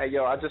 Hey,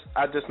 yo, I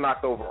just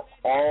knocked over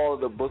all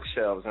the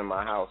bookshelves in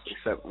my house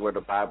except where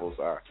the Bibles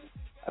are.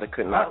 I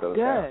couldn't knock those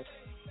down.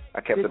 I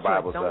kept the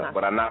Bibles up,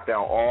 but I knocked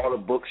down all the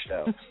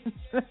bookshelves.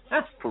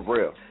 For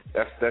real.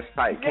 That's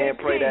tight. Can't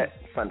pray that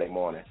Sunday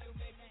morning.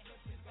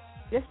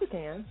 Yes, you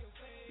can.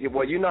 Yeah,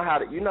 well, you know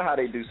how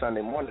they do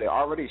Sunday morning. They're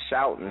already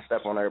shouting and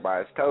step on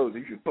everybody's toes.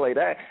 If you play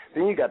that,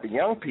 then you got the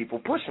young people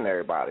pushing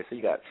everybody. So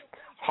you got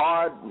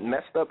hard,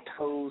 messed up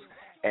toes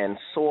and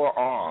sore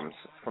arms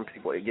from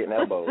people getting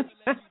elbows.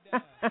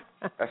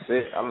 That's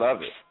it. I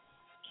love it.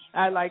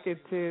 I like it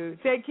too.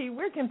 J.K.,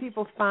 where can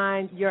people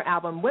find your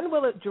album? When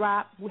will it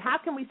drop? How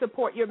can we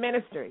support your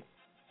ministry?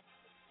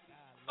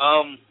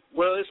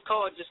 Well, it's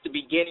called Just the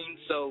Beginning,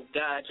 so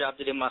God dropped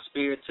it in my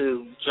spirit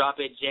to drop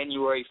it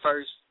January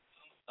 1st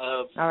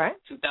of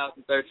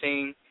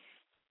 2013.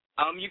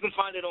 You can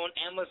find it on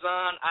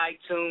Amazon,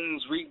 iTunes,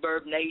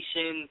 Reverb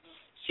Nation,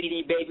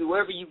 CD Baby,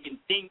 wherever you can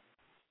think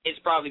it's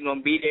probably going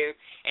to be there.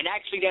 And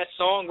actually that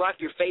song, Rock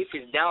Your Faith,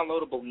 is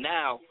downloadable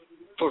now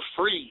for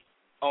free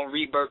on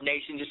Reverb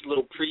Nation. Just a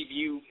little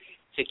preview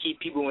to keep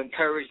people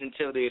encouraged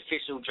until the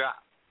official drop.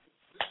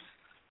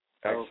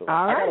 Excellent.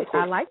 All right,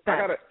 I like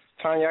that.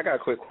 Tanya, I got a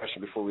quick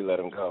question before we let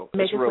him go.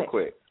 Make it real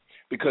quick.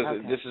 Because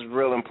this is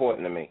real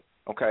important to me,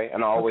 okay?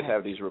 And I always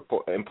have these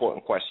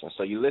important questions.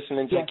 So you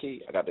listening,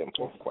 J.K.? I got the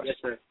important question.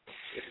 Yes, sir.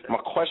 My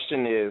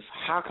question is,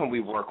 how can we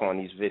work on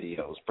these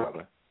videos,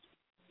 brother?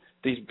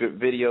 These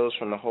videos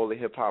from the Holy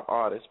Hip Hop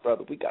artists,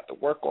 brother, we got to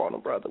work on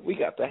them, brother. We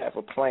got to have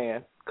a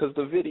plan because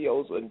the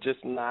videos are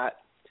just not,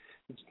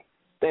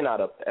 they're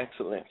not up to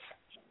excellence.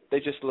 They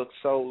just look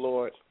so,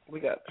 Lord,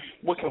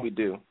 what can we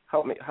do?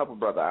 Help a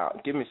brother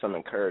out. Give me some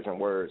encouraging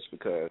words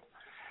because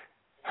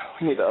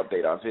we need to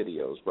update our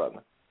videos,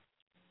 brother.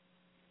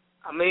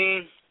 I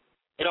mean,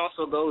 it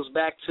also goes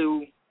back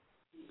to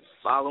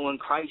following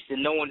Christ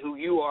and knowing who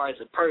you are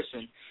as a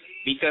person,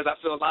 because I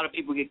feel a lot of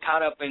people get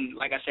caught up in,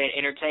 like I said,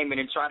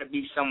 entertainment and try to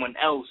be someone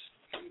else,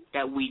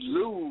 that we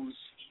lose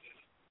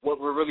what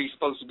we're really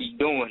supposed to be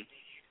doing.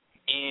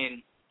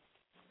 And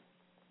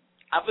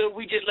I feel if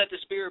we just let the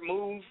Spirit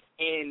move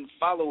and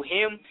follow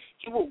Him,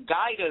 He will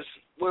guide us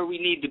where we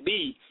need to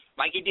be.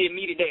 Like He did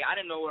me today. I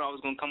didn't know what I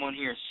was going to come on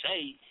here and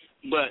say,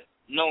 but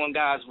knowing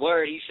God's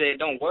word, He said,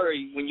 don't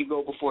worry, when you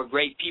go before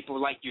great people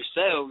like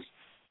yourselves,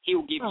 He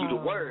will give you the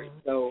word.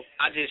 So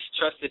I just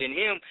trusted in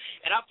Him.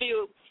 And I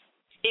feel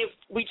if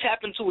we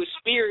tap into His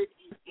Spirit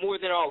more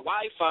than our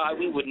Wi-Fi,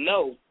 we would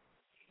know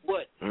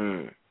what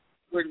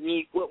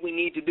we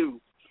need to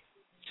do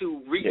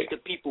to reach the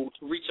people,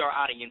 to reach our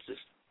audiences.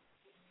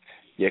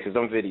 Yeah, because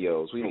them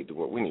videos, we need to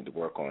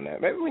work on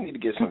that. Maybe we need to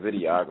get some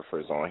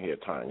videographers on here,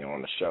 Tanya,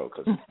 on the show,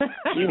 because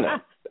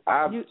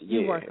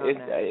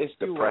it's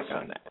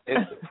depressing.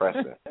 It's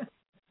depressing.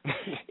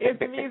 It's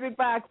the Music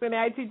Box, and the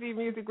ITG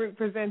Music Group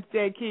presents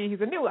J.K.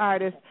 He's a new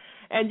artist,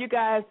 and you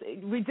guys,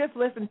 we just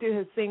listened to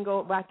his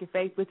single "Rock Your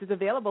Faith," which is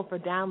available for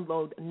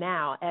download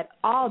now at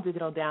all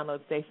digital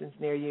download stations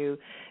near you.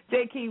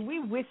 J.K., we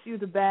wish you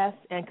the best,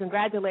 and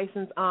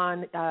congratulations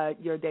on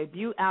your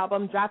debut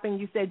album dropping.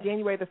 You said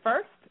January the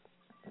 1st.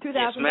 2013?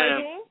 Yes,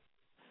 ma'am.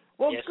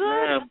 Well, yes, good.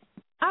 Ma'am.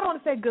 I don't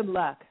want to say good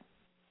luck.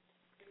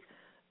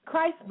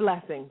 Christ's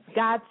blessings,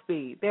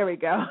 Godspeed. There we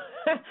go.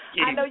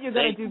 I know you're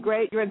going to do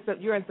great. You're in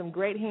some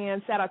great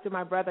hands. Shout out to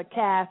my brother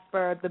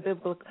Casper, the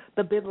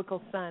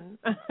biblical son.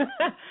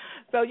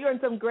 So you're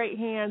in some great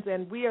hands,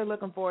 and we are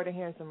looking forward to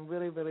hearing some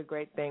really, really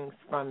great things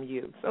from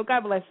you. So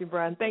God bless you,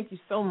 bro, and thank you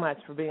so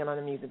much for being on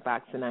the Music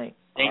Box tonight.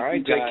 Thank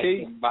you,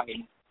 J.K. All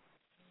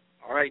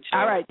right,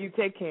 y'all. All right, you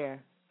take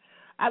care.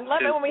 I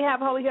love it when we have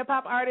holy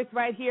hip-hop artists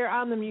right here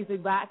on the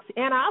Music Box,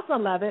 and I also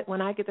love it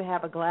when I get to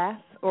have a glass,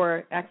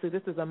 or actually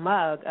this is a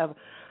mug, of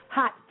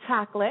hot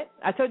chocolate.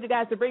 I told you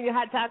guys to bring your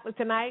hot chocolate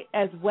tonight,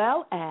 as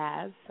well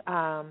as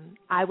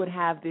I would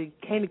have the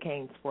candy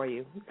canes for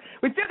you.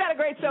 We still got a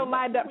great show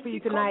lined up for you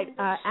tonight.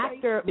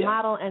 Actor,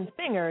 model, and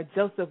singer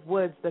Jospeh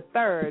Woods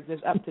III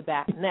is up to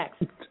bat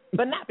next.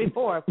 But not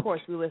before, of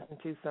course, we listen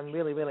to some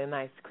really, really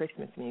nice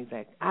Christmas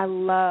music. I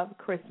love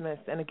Christmas.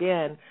 And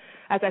again,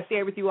 as I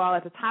shared with you all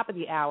at the top of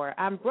the hour,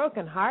 I'm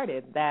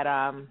brokenhearted that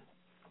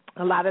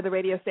a lot of the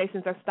radio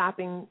stations are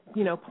stopping,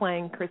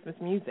 playing Christmas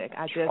music.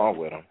 All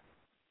with them.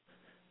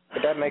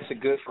 But that makes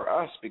it good for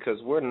us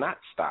because we're not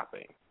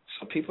stopping.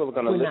 So people are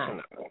going to listen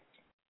to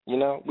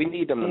them. We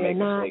need them to make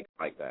mistakes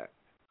like that.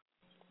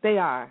 They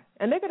are.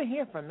 And they're going to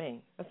hear from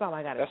me. That's all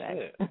I got to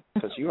say. That's it.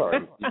 Because you're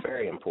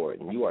very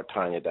important. You are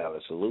Tanya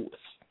Dallas Lewis.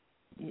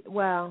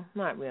 Well,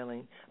 not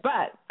really.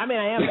 But, I am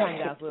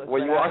Tanya Dallas Lewis.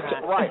 Well, you are.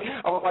 Right.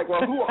 I was like,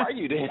 well, who are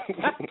you then?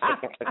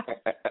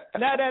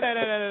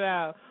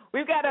 No.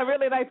 We've got a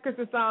really nice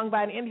Christmas song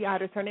by an indie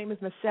artist. Her name is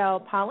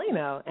Michelle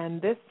Paulino,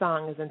 and this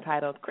song is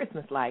entitled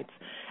Christmas Lights.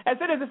 As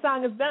soon as the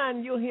song is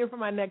done, you'll hear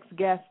from our next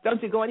guest.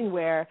 Don't you go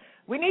anywhere.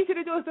 We need you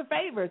to do us a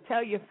favor.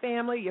 Tell your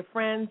family, your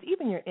friends,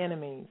 even your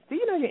enemies. Do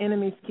you know your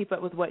enemies keep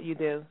up with what you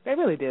do? They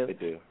really do. They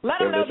do. Let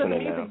them know that the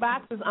Music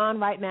Box is on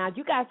right now.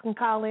 You guys can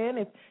call in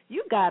if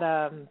you've got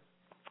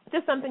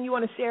just something you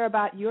want to share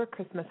about your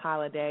Christmas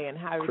holiday and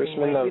how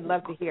everything went. We'd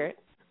love to hear it.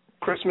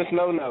 Christmas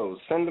no-nos.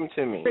 Send them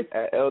to me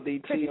at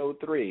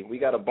LDTO3. We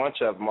got a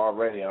bunch of them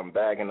already. I'm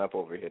bagging up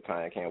over here,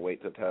 Tanya. I can't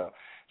wait to tell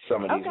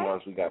some of these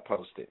ones we got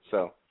posted.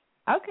 So.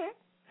 Okay.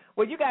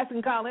 Well, you guys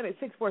can call in at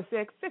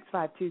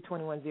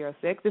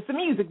 646-652-2106. It's the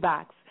Music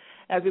Box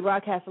as we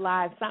broadcast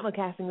live,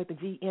 simulcasting with the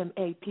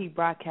GMAP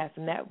Broadcast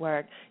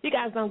Network. You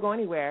guys don't go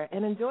anywhere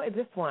and enjoy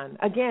this one.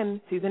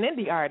 Again, she's an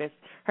indie artist.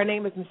 Her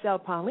name is Michelle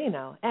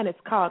Paulino, and it's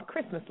called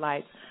Christmas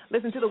Lights.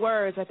 Listen to the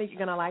words. I think you're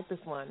going to like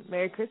this one.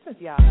 Merry Christmas,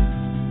 y'all.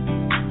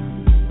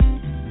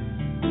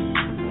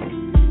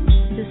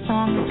 This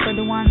song is for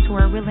the ones who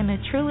are willing to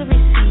truly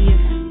receive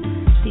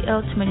the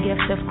ultimate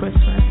gift of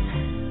Christmas,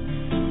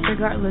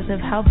 regardless of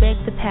how big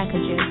the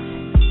package is.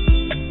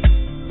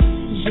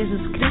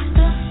 Jesus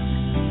Cristo,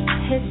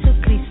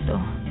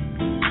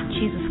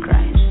 Jesus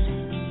Christ.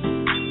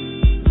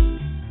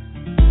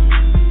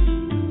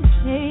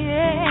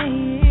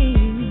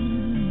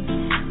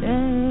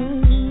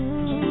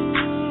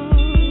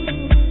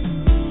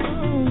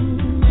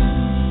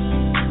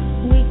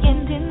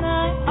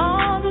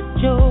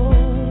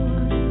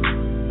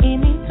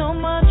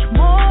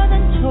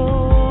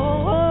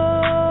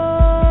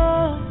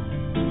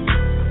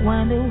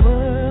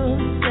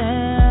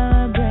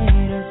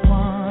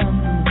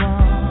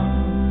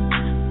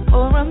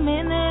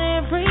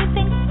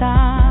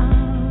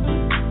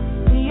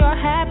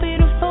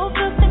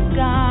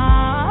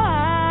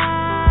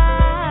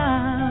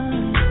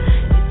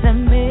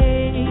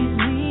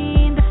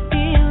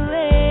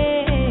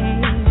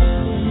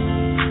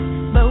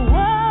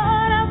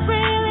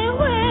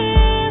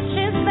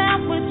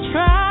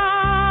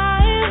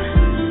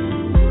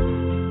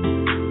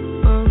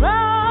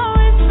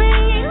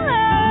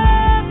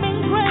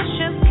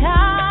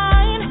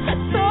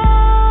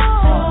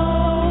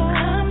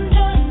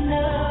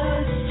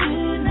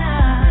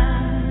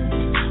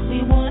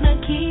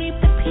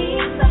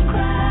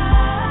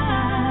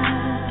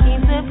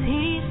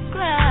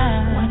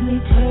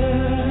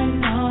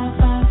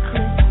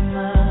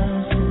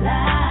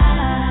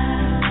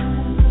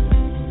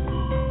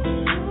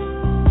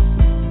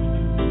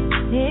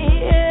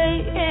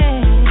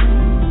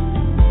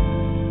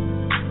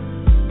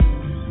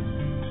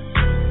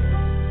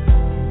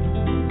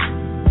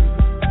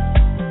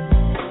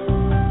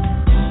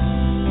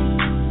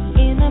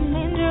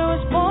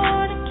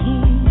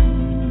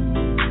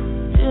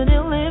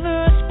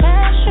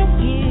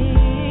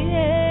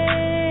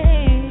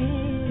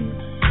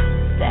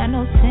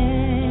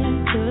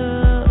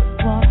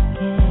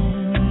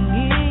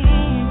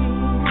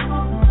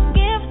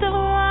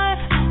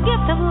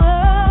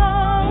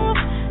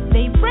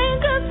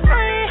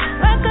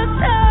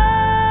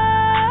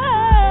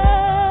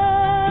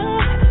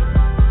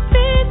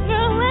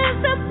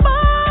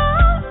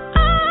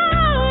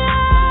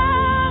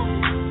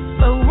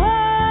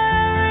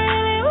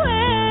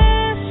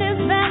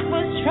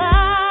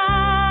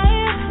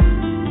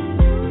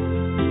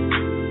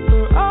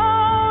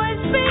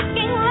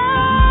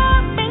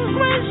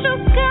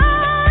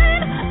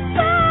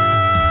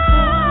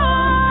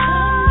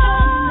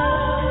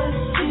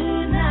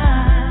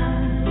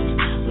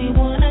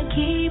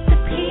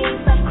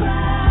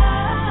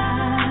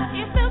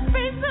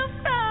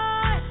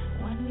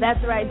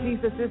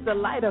 Jesus is the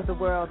light of the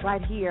world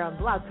right here on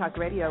Blog Talk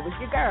Radio with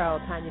your girl,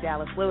 Tanya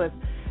Dallas Lewis,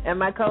 and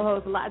my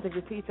co-host, Logic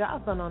the Teacher,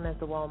 also known as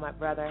the Walmart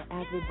Brother,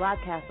 as we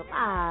broadcast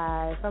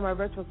live from our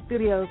virtual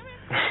studios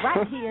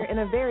right here in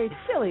a very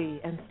chilly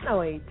and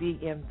snowy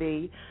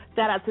DMV.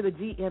 Shout out to the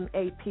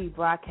GMAP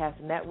Broadcast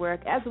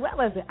Network as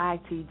well as the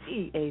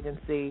ITG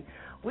agency.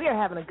 We are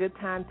having a good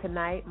time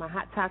tonight. My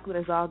hot chocolate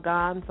is all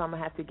gone, so I'm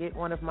going to have to get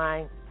one of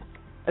my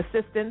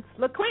assistants.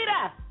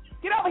 Laquita,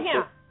 get over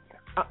here.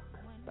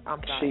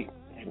 I'm sorry.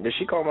 Did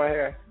she comb her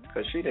hair?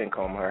 Because she didn't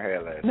comb her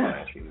hair last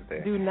time she was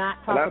there. Do not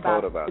talk about.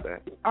 I told about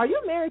that. Are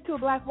you married to a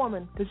black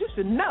woman? Because you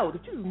should know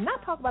that you do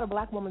not talk about a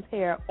black woman's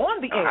hair on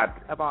the air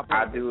of all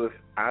places.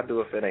 I do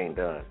if it ain't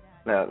done.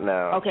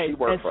 Now okay, she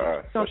worked for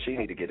us, so she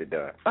need to get it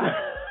done.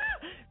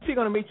 She's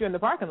gonna meet you in the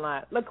parking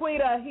lot.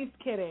 Laquita, he's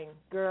kidding,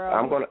 girl.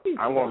 I'm gonna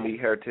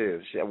meet her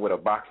too. With a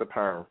box of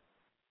perm.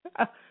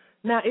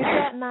 Now is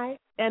that nice?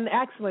 And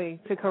actually,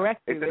 to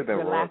correct you, it's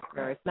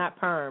relaxer. It's not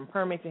perm.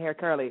 Perm makes your hair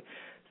curly.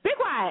 Be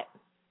quiet.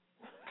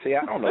 See,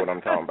 I don't know what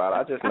I'm talking about.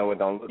 I just know it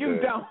don't look good. You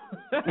don't.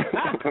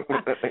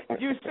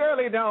 You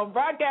surely don't.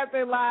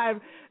 Broadcasting live.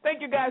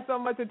 Thank you guys so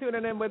much for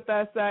tuning in with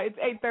us. It's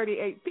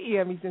 8:38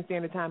 p.m. Eastern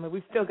Standard Time, and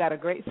we've still got a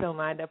great show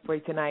lined up for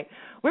you tonight.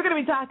 We're going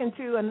to be talking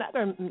to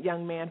another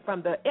young man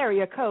from the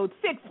area code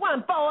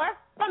 614.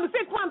 From the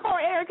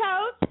 614 area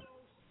code.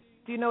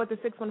 Do you know what the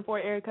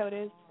 614 area code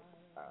is?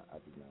 I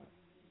do not.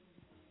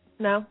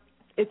 No?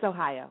 It's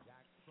Ohio.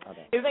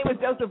 His name is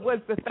Jospeh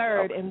Woods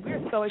III, and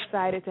we're so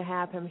excited to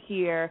have him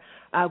here.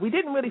 We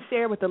didn't really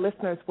share with the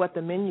listeners what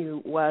the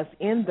menu was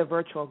in the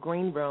virtual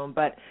green room,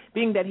 but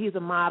being that he's a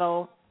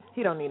model,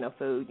 he don't need no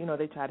food. You know,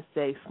 they try to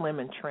stay slim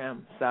and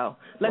trim. So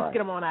let's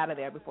get him on out of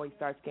there before he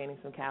starts gaining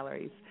some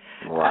calories.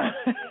 Right.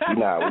 You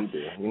know how we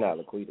do. You know how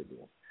Laquita do.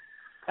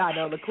 I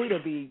know.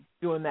 Laquita be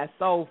doing that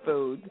soul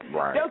food.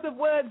 Right. Jospeh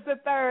Woods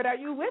III, are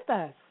you with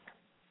us?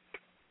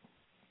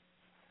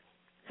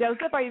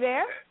 Joseph, are you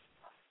there?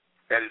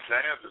 Eddie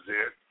Sands is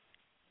here.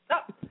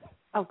 Oh,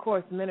 of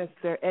course,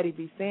 Minister Eddie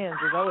B. Sands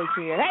is always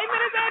here. Hey,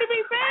 Minister Eddie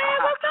B.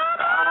 Sands, what's going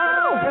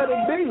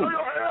on? Eddie B. Throw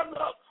your hands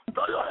up.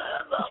 Throw your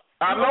hands up.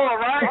 I know it,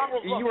 right?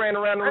 You ran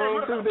around the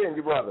room too, didn't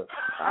you, brother?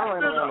 I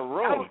ran around the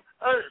room.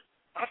 Hey,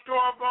 I threw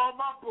up all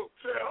my book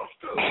sales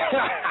too.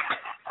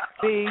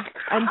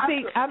 I'm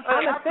offended.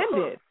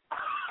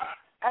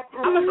 I'm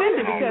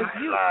offended because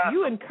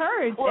you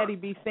encourage Eddie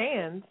B.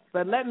 Sands,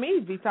 but let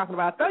me be talking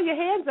about throw your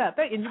hands up,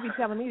 and you be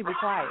telling me to be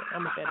quiet.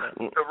 I'm offended.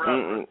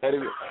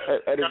 Eddie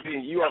B.,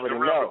 you already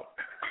know.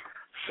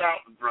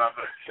 Shouting,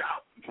 brother,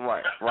 shouting.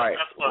 Right.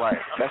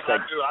 That's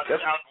that. I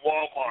shout in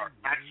Walmart.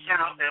 I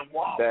shout in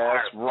Walmart.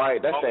 That's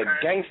right. That's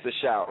that gangster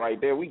shout right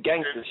there. We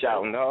gangster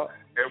shouting, dog.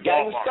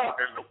 Gangster.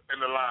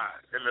 In the line.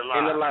 In the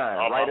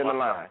line. Right in the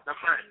line. That's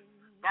right.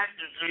 Thank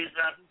you,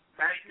 Jesus.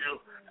 Thank you.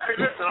 Hey,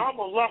 listen, I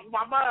almost lost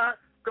my mind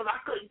because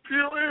I couldn't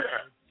peel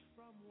in.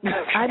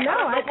 I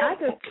know. I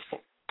just.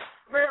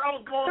 Man, I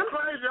was going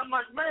crazy. I'm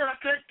like, man, I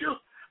can't do.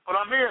 But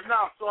I'm in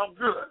now, so I'm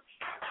good.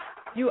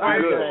 You are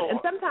good. And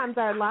sometimes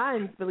our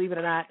lines, believe it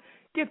or not,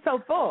 get so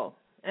full,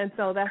 and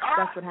so that's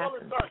what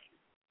happens.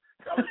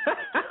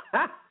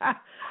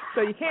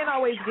 So you can't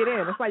always get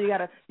in. That's why you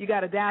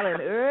gotta dial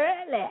in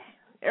early.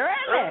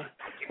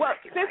 Well,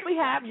 since we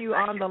have you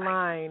on the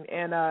line,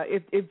 and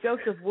if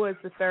Jospeh Woods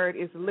III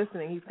is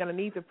listening, he's going to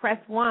need to press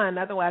 1.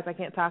 Otherwise, I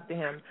can't talk to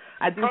him.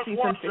 I do see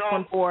some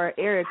 614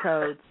 area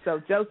codes. So,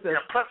 Joseph,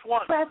 press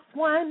 1. Press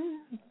 1.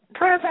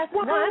 Press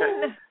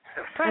 1.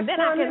 And then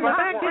I can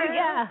talk to you.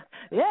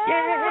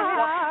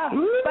 Yeah.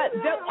 But,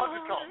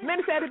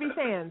 Minister Eddie B.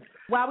 Sands,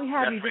 while we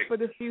have you just for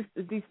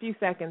these few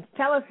seconds,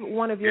 tell us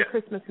one of your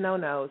Christmas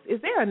no-nos. Is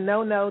there a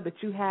no-no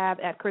that you have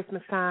at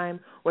Christmas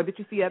time or that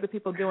you see other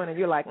people doing and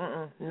you're like,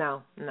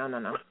 no. I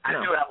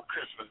do have a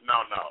Christmas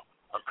no-no.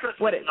 A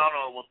Christmas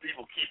no-no when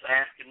people keep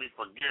asking me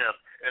for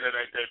gifts and it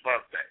ain't their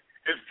birthday.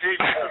 It's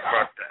Jesus'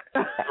 birthday.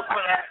 So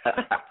quit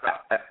asking me for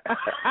stuff.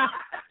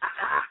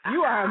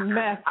 You are a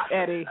mess,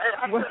 Eddie. Hey,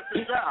 I checked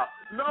this out.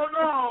 No.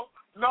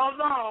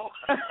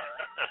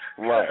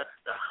 Right.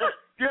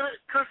 Get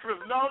it? Christmas,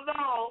 no.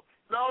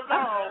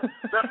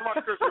 That's my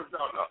Christmas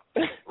no.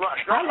 Right.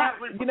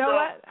 You know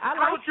what? I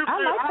like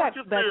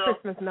that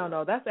Christmas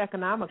no. That's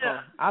economical.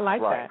 Yeah. I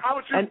like that. How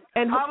would you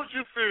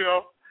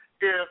feel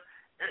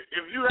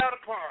if you had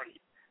a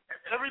party and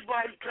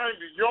everybody came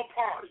to your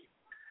party,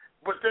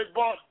 but they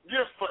bought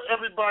gifts for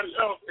everybody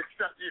else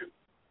except you?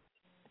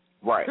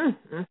 Right.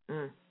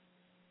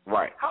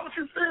 Right. How would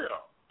you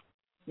feel?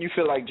 You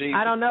feel like Jesus.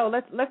 I don't know.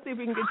 Let's see if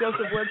we can get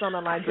Jospeh Woods on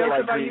the line.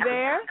 Joseph, are you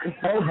there?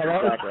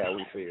 Hello. Exactly how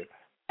we feel.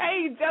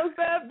 Hey,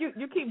 Joseph,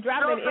 you keep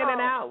dropping in and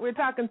out. We're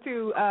talking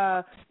to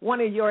one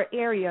of your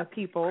area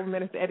people,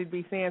 Minister Eddie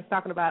B. Sands,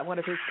 talking about one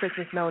of his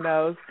Christmas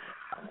no-nos.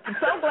 I'm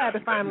so glad to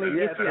finally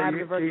get you out of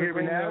the virtual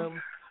green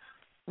room.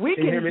 We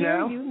can hear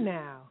you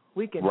now.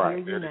 We can hear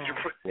you now.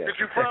 Did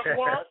you press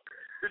 1?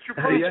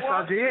 Yes,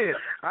 I did.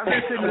 I've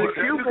been sitting in the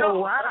queue for a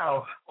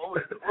while. Well,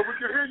 we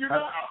can hear you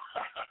now.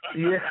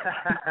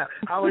 Yeah.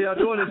 How are y'all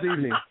doing this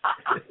evening?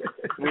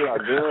 We are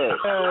good.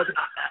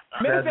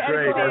 That's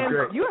great. That's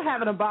great. You're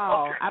having a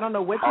ball. I don't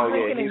know what you're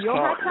drinking in your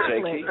hot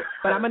chocolate,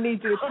 but I'm going to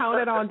need you to tone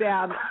it on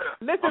down.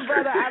 Listen,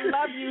 brother, I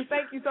love you.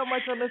 Thank you so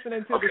much for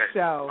listening to the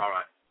show. All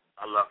right.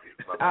 I love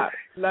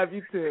you. Love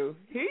you, too.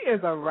 He is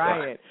a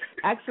riot.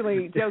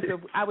 Actually, Joseph,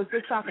 I was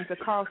just talking to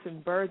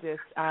Carlton Burgess.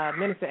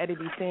 Minister Eddie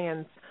B.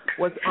 Sands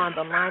was on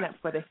the lineup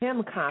for the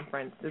hymn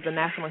conference. There's a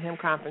national hymn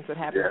conference that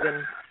happens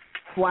in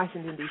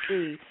Washington,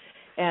 D.C.,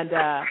 and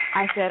I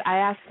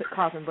asked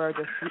Carlton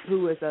Burgess,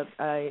 who is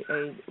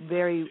a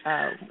very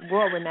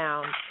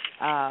world-renowned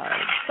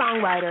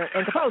songwriter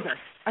and composer.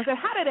 I said,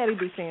 how did Eddie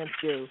B. Sands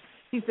do?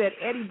 He said,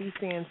 Eddie B.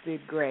 Sands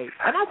did great.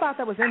 And I thought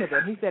that was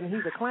innocent. He said, and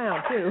he's a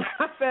clown, too.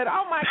 I said,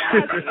 oh, my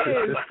gosh, he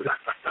is.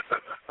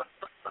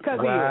 Because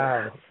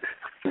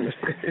he is.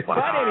 But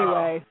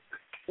anyway,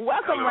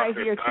 welcome right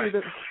here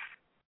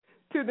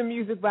to the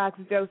Music Box,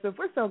 Joseph.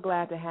 We're so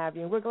glad to have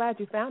you, and we're glad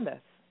you found us.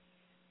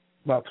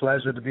 My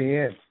pleasure to be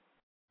in.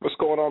 What's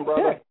going on,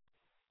 brother?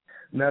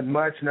 Not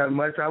much.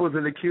 I was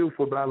in the queue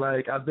for about,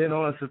 I've been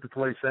on since the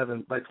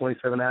 27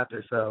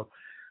 after, so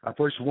I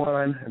pushed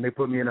one, and they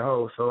put me in the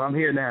hole, so I'm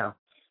here now.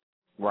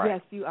 Right.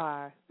 Yes, you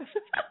are.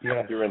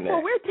 Yeah. You're in there.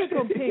 Well, we're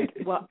tickled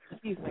pink. Well,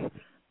 excuse me.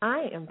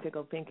 I am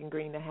tickled pink and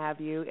green to have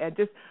you, and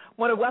just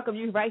want to welcome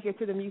you right here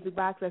to the Music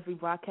Box as we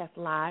broadcast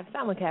live,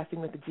 simulcasting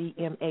with the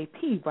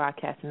GMAP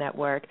Broadcast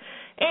Network.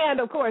 And,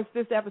 of course,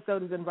 this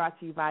episode has been brought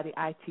to you by the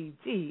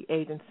ITG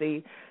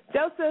agency.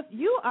 Joseph,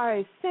 you are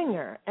a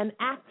singer, an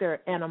actor,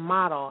 and a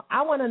model.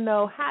 I want to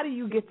know, how do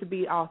you get to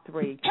be all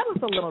three? Tell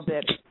us a little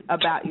bit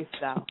about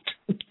yourself.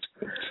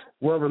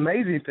 Well, the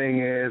amazing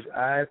thing is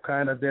I've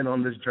kind of been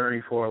on this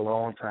journey for a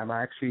long time.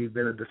 I actually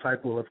been a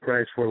disciple of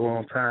Christ for a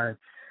long time.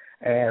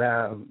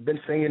 And been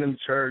singing in the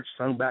church,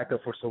 sung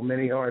backup for so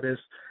many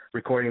artists,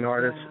 recording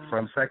artists,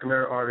 from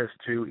secular artists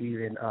to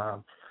even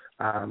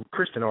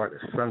Christian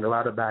artists. Sung a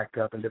lot of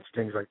backup and different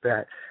things like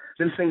that.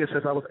 Been singing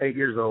since I was 8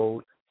 years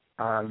old.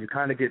 You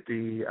kind of get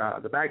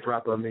the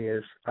backdrop of me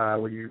is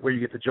where you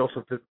get the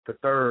Jospeh the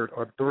third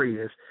or the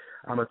three is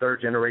I'm a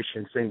third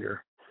generation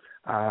singer.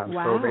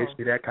 So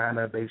basically that kind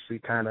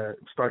of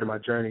started my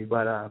journey.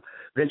 But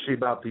eventually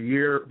about a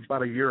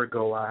year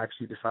ago, I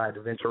actually decided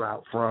to venture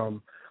out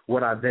from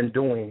what I've been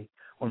doing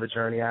on the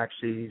journey. I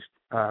actually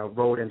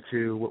rode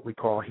into what we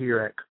call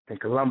here in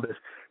Columbus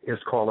is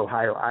called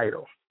Ohio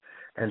Idol.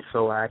 And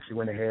so I actually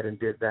went ahead and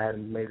did that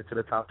and made it to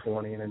the top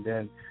 20 and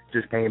then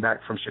just came back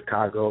from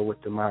Chicago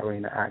with the modeling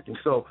and the acting.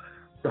 So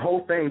the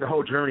whole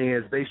journey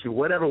is basically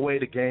whatever way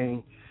to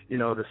gain,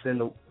 to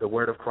send the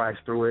word of Christ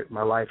through it,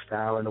 my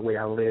lifestyle and the way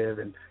I live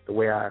and the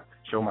way I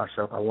show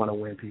myself. I want to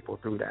win people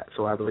through that.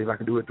 So I believe I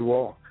can do it through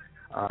all.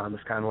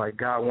 It's kind of like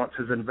God wants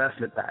his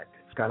investment back.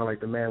 It's kind of like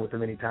the man with the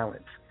many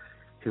talents.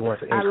 He wants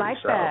to increase. I like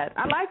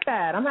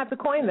that. I'm going to have to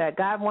coin that.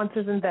 God wants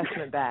his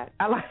investment back.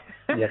 I like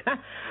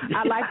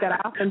that.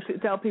 I often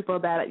tell people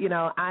that,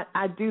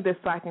 I do this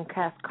so I can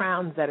cast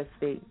crowns at his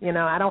feet.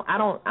 I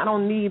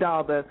don't need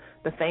all the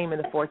fame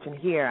and the fortune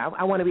here.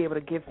 I want to be able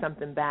to give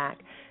something back.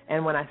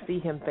 And when I see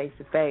him face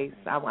to face,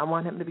 I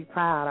want him to be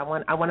proud.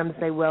 I want him to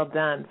say, well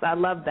done. So I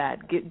love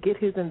that. Get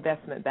his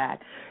investment back.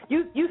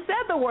 You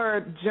said the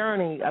word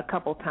journey a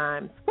couple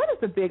times. What is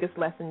the biggest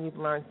lesson you've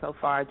learned so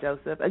far,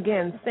 Joseph?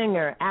 Again,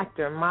 singer,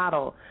 actor,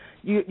 model.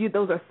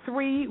 Those are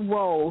three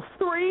roles,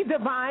 three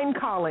divine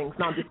callings.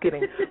 No, I'm just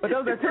kidding. But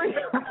those are three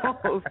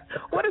roles.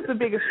 What is the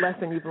biggest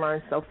lesson you've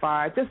learned so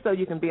far, just so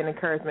you can be an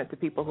encouragement to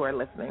people who are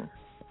listening?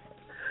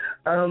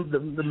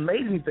 The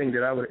amazing thing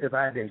that if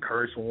I had to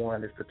encourage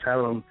someone is to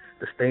tell them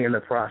to stay in the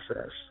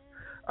process.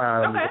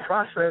 The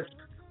process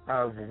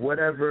of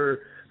whatever,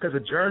 because a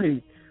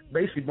journey,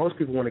 basically most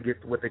people want to get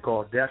to what they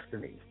call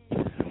destiny.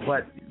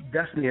 But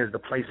destiny is a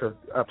place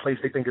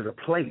they think is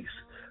a place,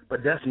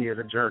 but destiny is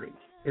a journey.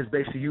 It's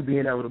basically you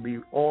being able to be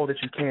all that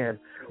you can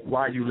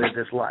while you live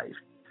this life.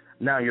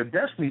 Now, your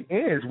destiny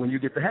ends when you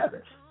get to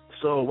heaven.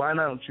 So why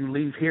don't you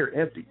leave here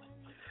empty?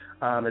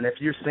 And if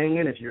you're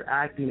singing, if you're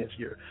acting, if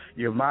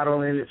you're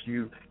modeling,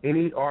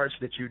 any arts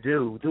that you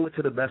do it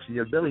to the best of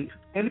your ability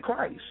in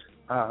Christ.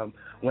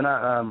 When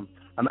I'm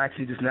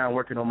actually just now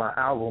working on my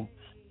album,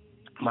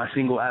 my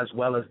single as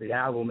well as the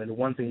album, and the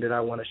one thing that I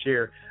want to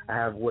share,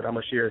 what I'm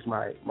going to share is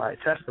my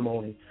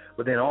testimony,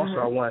 but then also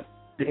I want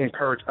to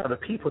encourage other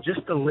people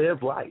just to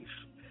live life.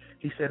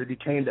 He said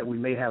it came that we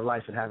may have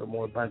life and have it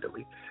more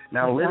abundantly.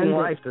 Now, living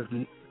life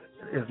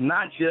is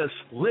not just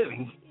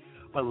living,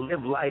 but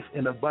live life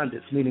in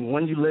abundance, meaning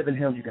when you live in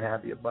him, you can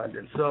have the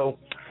abundance. So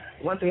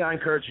one thing I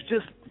encourage you,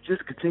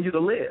 just continue to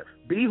live.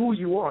 Be who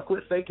you are.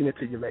 Quit faking it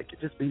till you make it.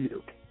 Just be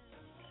you.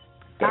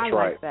 That's I like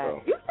right, that.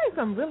 bro. You say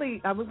some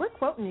really, we're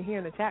quoting you here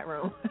in the chat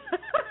room.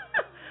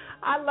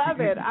 I love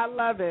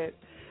it.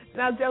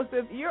 Now,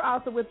 Joseph, you're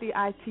also with the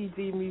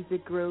ITG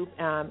Music Group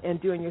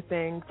and doing your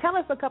thing. Tell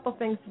us a couple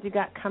things that you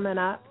got coming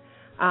up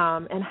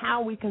and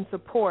how we can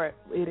support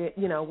it,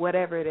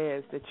 whatever it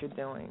is that you're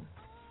doing.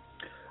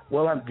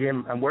 Well,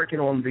 I'm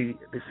working on the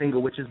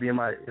single, which is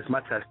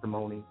my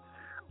testimony.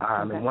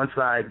 And once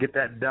I get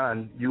that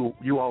done,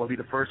 you all will be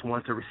the first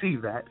ones to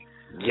receive that.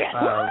 Yes.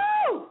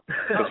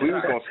 Because we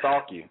was going to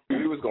stalk you.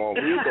 We was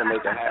gonna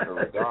make it happen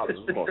regardless.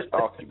 We were gonna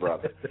stalk you,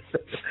 brother.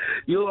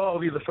 You'll all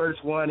be the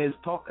first one. Is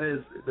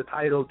the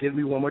title? Give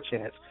me one more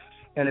chance,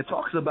 and it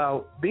talks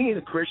about being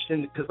a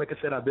Christian. Because, like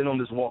I said, I've been on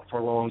this walk for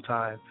a long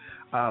time.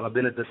 I've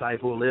been a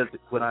disciple, lived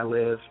what I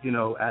live,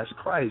 as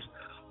Christ.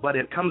 But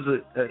it comes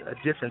a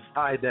different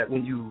side that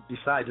when you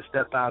decide to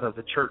step out of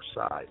the church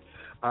side,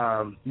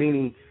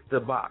 meaning the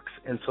box.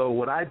 And so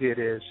what I did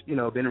is,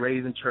 been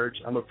raised in church.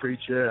 I'm a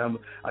preacher.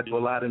 I do a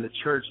lot in the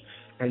church.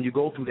 And you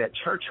go through that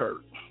church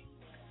hurt.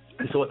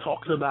 And so it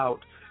talks about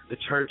the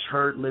church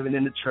hurt, living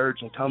in the church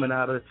and coming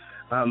out of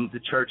the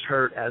church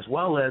hurt, as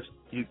well as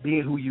you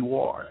being who you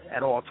are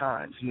at all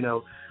times.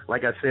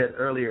 Like I said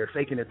earlier,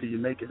 faking it till you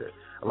make it.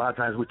 A lot of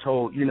times we're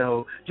told,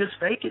 just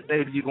fake it,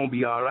 baby, you're going to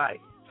be all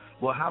right.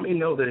 Well, how many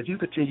know that if you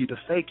continue to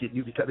fake it,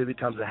 it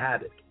becomes a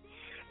habit?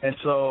 And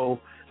so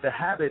the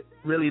habit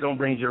really don't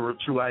bring your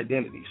true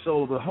identity.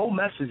 So the whole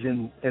message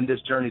in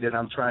this journey that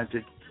I'm trying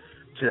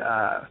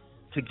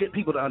to get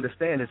people to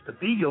understand is to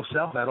be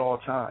yourself at all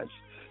times.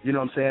 You know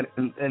what I'm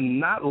saying? And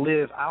not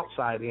live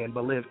outside in,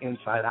 but live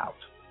inside out.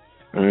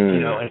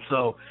 And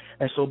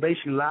so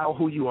basically allow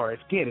who you are.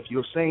 Again, if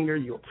you're a singer,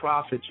 you're a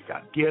prophet, you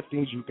got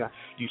giftings,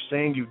 you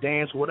sing, you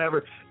dance,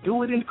 whatever,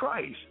 do it in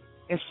Christ.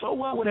 And so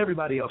what would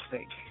everybody else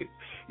think?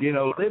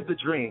 Live the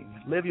dream.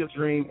 Live your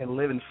dream and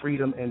live in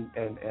freedom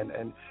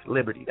and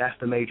liberty. That's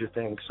the major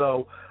thing.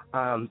 So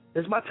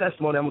it's my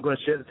testimony. I'm going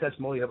to share the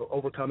testimony of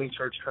overcoming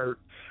church hurt,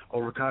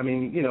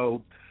 overcoming,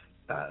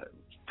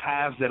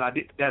 paths that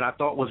I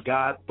thought was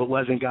God but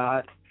wasn't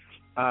God.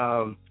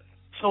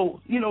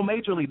 So,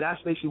 majorly,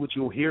 that's basically what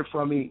you'll hear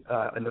from me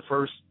in the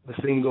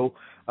single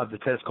of the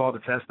test called The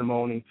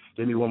Testimony,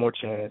 Give Me One More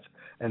Chance.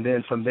 And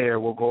then from there,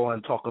 we'll go on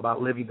and talk about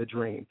living the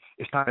dream.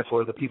 It's time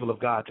for the people of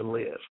God to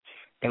live.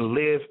 And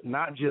live,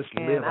 not just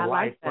live a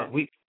life, but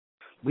we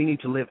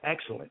need to live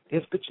excellent.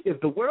 If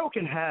the world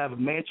can have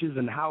mansions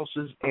and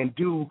houses and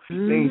do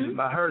things,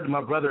 I heard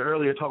my brother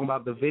earlier talking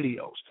about the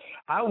videos.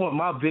 I want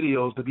my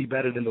videos to be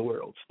better than the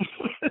world's.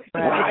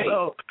 Right.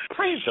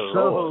 Praise the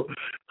Lord.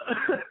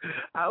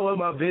 I want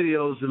my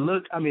videos to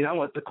look, I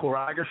want the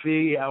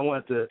choreography, I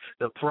want the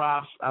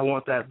props, I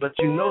want that. But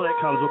that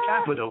comes with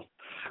capital.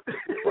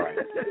 Right.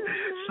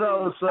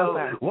 So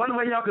one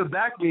way y'all could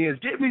back me is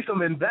get me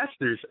some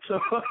investors. So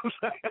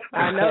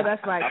I know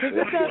that's right, because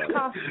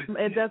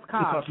it does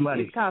cost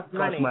money. It costs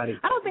money.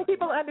 I don't think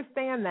people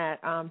understand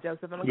that,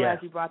 Joseph. I'm glad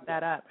you brought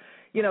that up.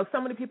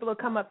 So many people will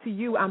come up to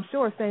you, I'm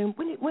sure, saying,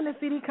 when is the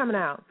CD coming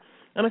out?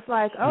 And it's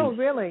like, oh,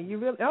 really? You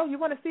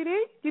want a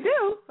CD? You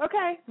do?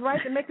 Okay,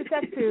 right, and make the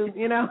check too,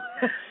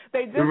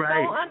 They just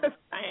don't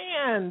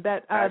understand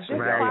that this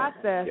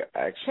process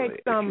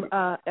takes some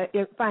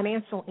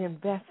financial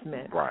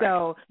investment. Right.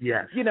 So,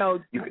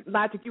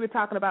 Logic, you were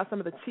talking about some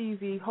of the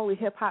cheesy, holy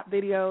hip-hop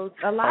videos.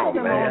 A lot of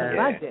them are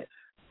on budget.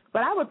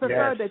 But I would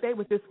prefer that they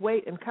would just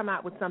wait and come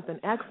out with something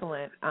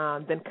excellent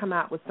than come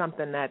out with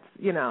something that's,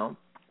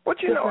 But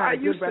I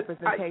use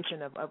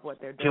representation of what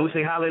they're doing. Can we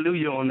say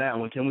hallelujah on that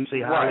one? Can we say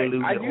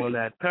hallelujah on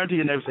that? Apparently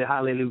you never say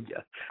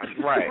hallelujah.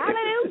 Right.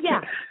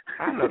 Hallelujah.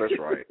 I know that's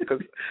right. Because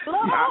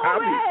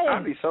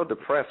I'd be so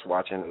depressed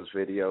watching those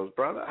videos,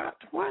 brother.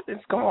 What is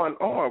going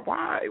on?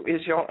 Why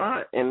is your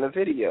aunt in the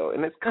video?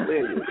 And it's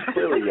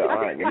clearly your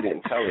aunt. You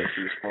didn't tell her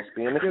she was supposed to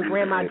be in the video. Your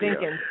Grandma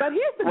Jenkins. But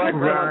here's the good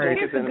thing.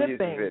 Here's the good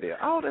thing. Video.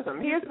 Oh, there's a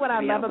here's what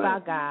I love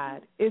about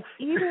God. Is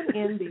even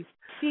in these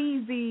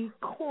cheesy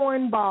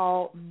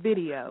cornball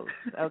videos,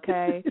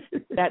 okay,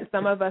 that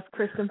some of us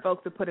Christian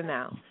folks are putting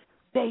out,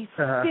 they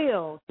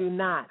still do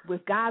not,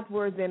 with God's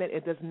words in it,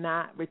 it does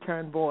not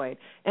return void.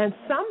 And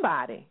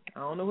somebody,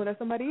 I don't know who that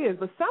somebody is,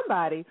 but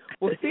somebody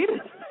will see this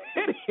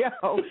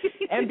video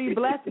and be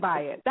blessed by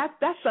it. That's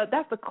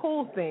the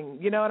cool thing,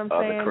 you know what I'm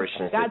saying?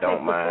 Christians God that don't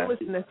takes mind. the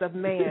foolishness of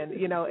man,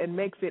 and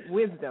makes it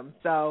wisdom.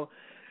 So,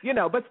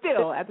 but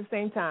still, at the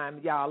same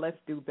time, y'all, let's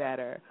do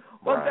better.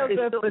 Well,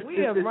 Joseph, we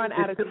have run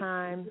out of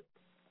time,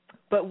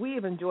 but we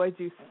have enjoyed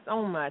you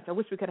so much. I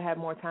wish we could have had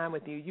more time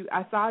with you.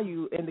 I saw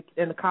you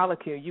in the caller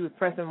queue. You were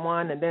pressing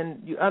one, and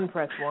then you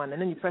unpressed one,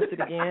 and then you pressed it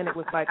again. It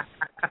was like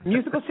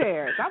musical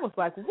chairs. I was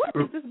like, what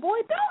is this boy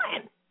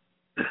doing?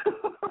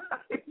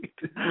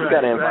 You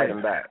got to invite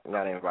him back. You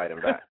got to invite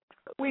him back.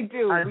 We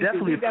do. I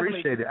definitely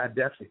appreciate it. I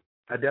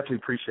definitely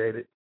appreciate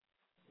it.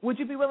 Would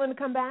you be willing to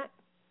come back?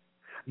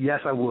 Yes,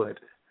 I would.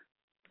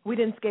 We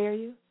didn't scare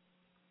you?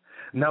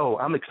 No,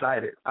 I'm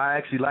excited. I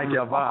actually like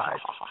your vibe.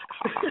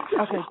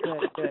 Okay,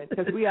 good.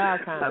 Because we are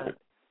kind of.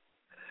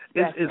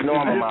 It's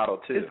normal model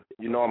too.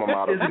 You know I'm a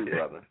model too,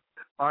 brother.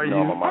 Are you?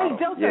 Hey,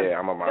 Joseph. Yeah,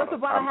 I'm a model.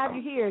 Joseph, while I have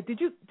you here, did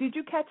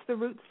you catch the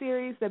Roots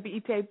series that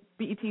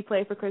BET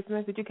played for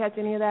Christmas? Did you catch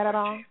any of that at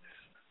all?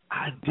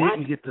 I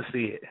didn't get to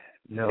see it.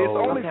 No. It's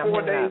only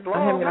 4 days long.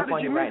 I'm hanging up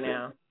on you right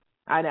now.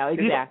 I know,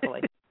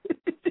 exactly.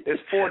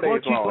 It's 4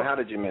 days long. How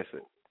did you miss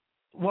it?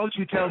 Won't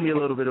you tell me a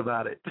little bit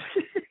about it?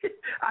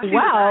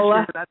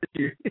 Well,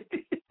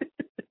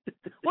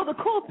 the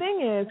cool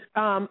thing is,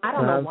 I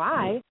don't know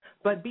why,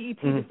 But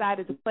BET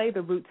decided to play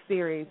the Roots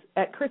series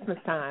at Christmas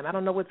time. I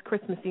don't know what's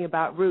Christmassy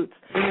about Roots,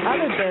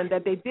 other than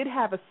that they did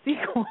have a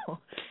sequel.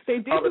 They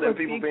did do a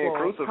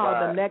sequel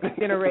called The Next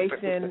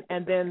Generation,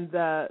 and then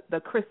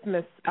the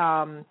Christmas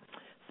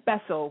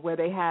special where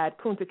they had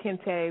Kunta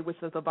Kinte, which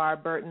was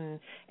LeVar Burton,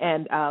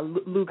 and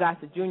Lou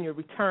Gossett Jr.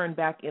 returned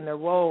back in their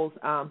roles.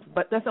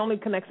 But that's the only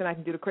connection I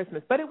can do to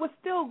Christmas. But it was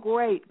still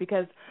great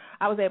because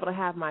I was able to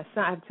have my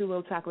son. I have 2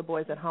 little chocolate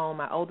boys at home.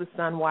 My oldest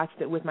son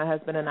watched it with my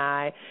husband and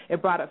I. It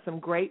brought up some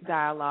great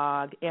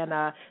dialogue, and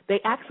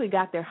they actually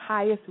got their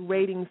highest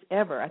ratings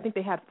ever. I think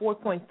they had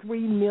 4.3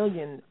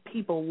 million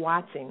people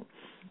watching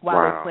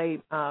while they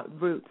played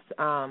Roots,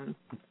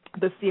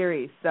 the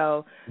series.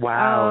 So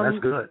wow,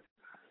 that's good.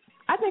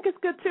 I think it's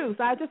good too.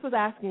 So I just was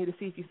asking you to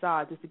see if you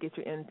saw it, just to get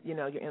your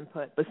your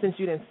input. But since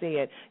you didn't see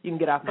it, you can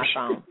get off my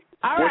phone.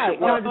 All right.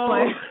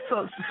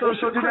 So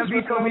did that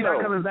mean me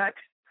not coming back?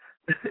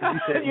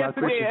 Yes,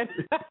 it did.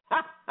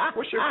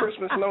 What's your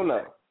Christmas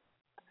no-no?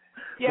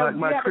 Yeah, do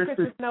you have a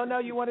Christmas no-no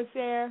you want to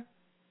share?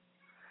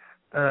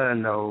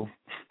 No.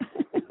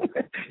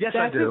 Yes,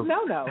 I do.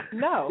 No.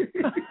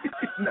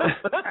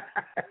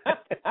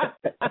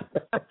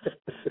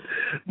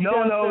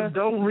 No,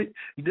 don't.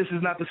 This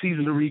is not the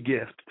season to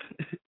re-gift.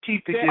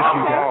 Keep the gift you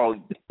got.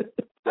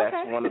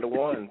 That's one of the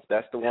ones.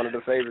 That's one of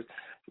the favorites.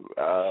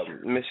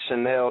 Miss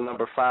Chanel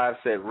number 5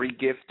 said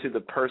re-gift to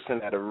the person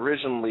that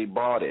originally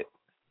bought it.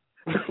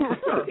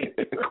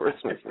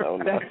 Christmas no.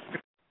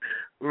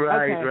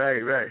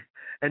 Right.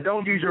 And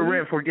don't use your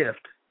rent for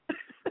gift.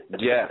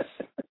 Yes.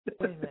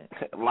 Wait a minute.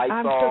 Lights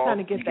I'm off. still trying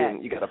to get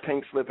that. You got a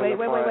pink slip in the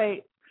front.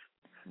 Wait.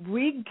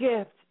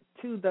 Re-gift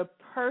to the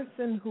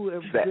person who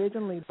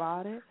originally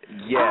bought it?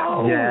 Yeah.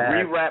 Oh.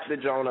 Rewrap the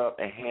joint up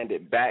and hand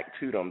it back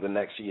to them the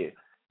next year.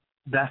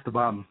 That's the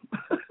bomb.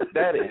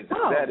 That is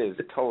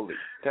terrible.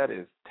 That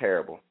is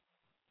terrible.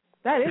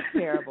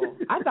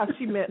 I thought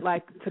she meant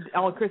like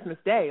on Christmas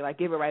Day, like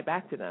give it right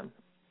back to them.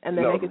 And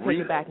then they can take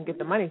it back and get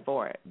the money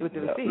for it with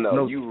the receipt.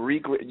 No,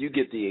 you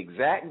get the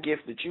exact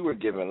gift that you were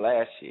given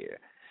last year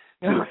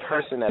to the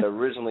person that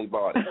originally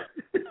bought it.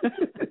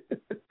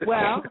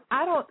 Well,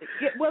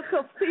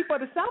 so see, for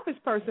the selfish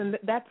person,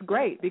 that's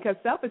great because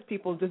selfish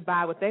people just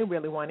buy what they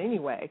really want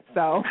anyway.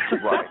 So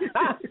right.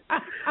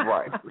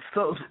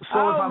 So if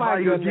I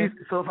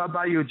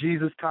buy you a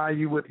Jesus tie,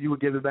 you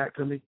would give it back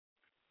to me?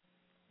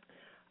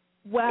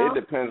 Well, it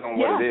depends on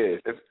what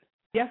it is.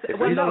 Yes.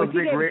 Well, no, if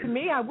he gave it to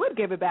me, I would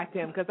give it back to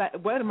him because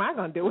what am I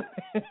going to do with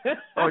it?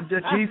 Or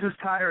just Jesus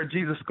tie or a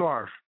Jesus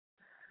scarf?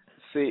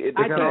 See, it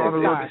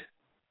depends.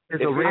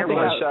 If it's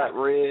bloodshot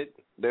red,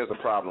 there's a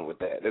problem with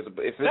that. If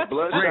it's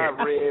bloodshot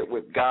red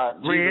with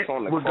Jesus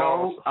on the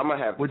cross, I'm going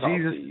to have to talk to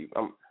you.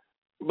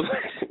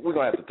 We're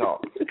going to have to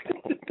talk.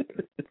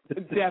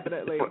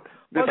 Definitely.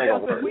 Well,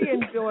 Joseph, we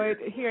enjoyed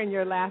hearing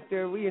your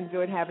laughter. We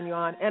enjoyed having you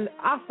on. And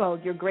also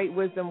your great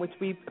wisdom, which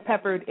we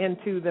peppered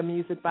into the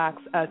Music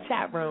Box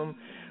chat room.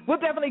 We'll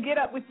definitely get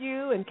up with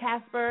you and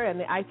Casper and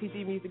the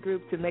ITG Music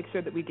Group to make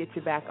sure that we get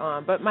you back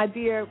on. But, my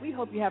dear, we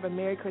hope you have a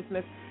Merry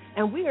Christmas.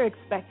 And we are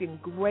expecting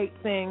great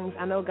things.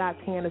 I know God's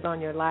hand is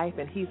on your life,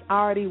 and he's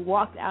already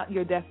walked out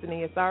your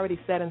destiny. It's already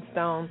set in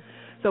stone.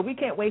 So we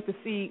can't wait to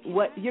see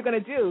what you're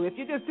going to do. If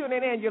you're just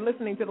tuning in, you're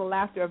listening to the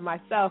laughter of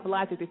myself,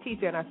 Elijah the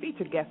Teacher, and our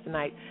featured guest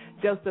tonight,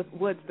 Jospeh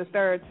Woods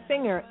III,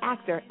 singer,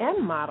 actor,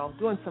 and model,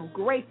 doing some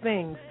great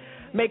things,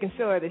 making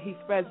sure that he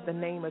spreads the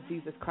name of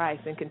Jesus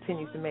Christ and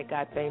continues to make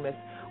God famous.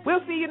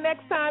 We'll see you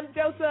next time,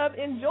 Jospeh.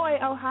 Enjoy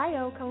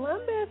Ohio,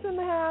 Columbus in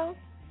the house.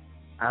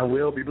 I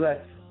will be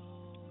blessed.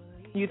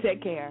 You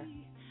take care.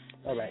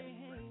 All right.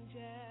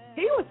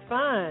 He was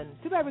fun.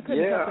 Too bad we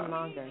couldn't talk him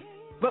longer.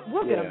 But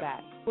we'll get him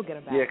back.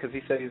 Yeah, because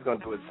he said he's going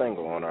to do a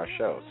single on our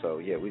show. So,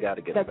 yeah, we got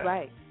to get him back. That's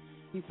right.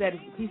 He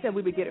said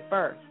we would get it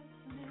first.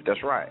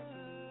 That's right.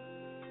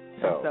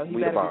 So he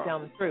better be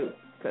telling the truth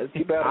because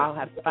I'll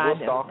have to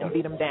find him and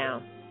beat him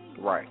down.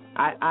 Right.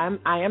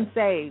 I am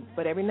saved,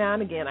 but every now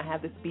and again I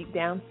have this beat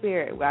down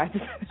spirit where I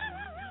just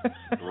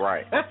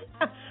right.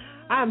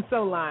 I'm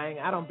so lying.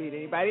 I don't beat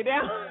anybody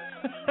down.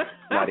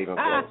 Not even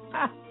close.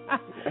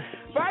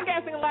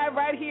 Broadcasting live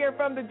right here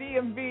from the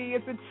DMV.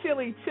 It's a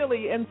chilly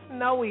and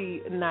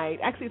snowy night.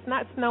 Actually, it's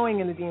not snowing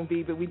in the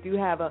DMV, but we do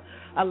have a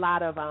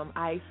lot of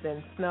ice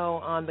and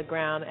snow on the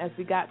ground as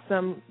we got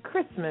some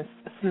Christmas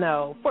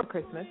snow for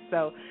Christmas.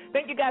 So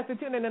thank you guys for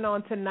tuning in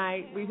on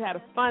tonight. We've had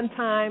a fun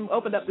time.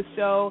 Opened up the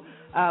show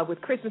with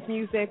Christmas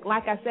music.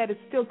 Like I said, it's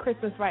still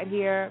Christmas right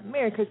here.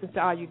 Merry Christmas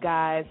to all you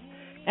guys.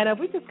 And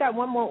we just got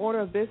one more order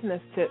of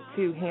business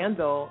to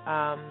handle.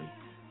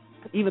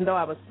 Even though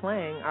I was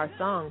playing our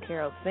song,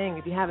 Carol Sing,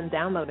 if you haven't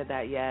downloaded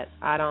that yet,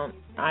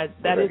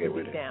 that is a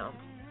beat down.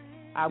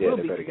 I will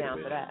beat you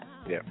down for that.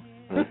 Yeah.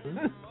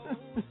 Mm-hmm.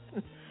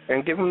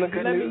 And give them the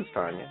good news,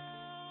 Tanya.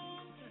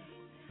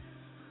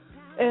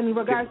 In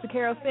regards to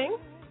Carol Sing?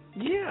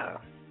 Yeah.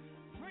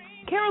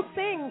 Carol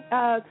Sing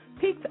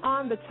peaked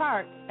on the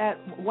charts at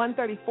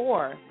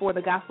 134 for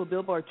the Gospel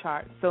Billboard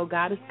chart, so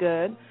God is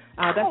good.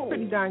 That's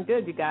pretty darn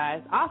good, you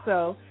guys.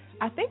 Also,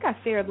 I think I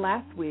shared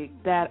last week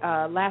that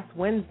last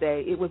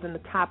Wednesday it was in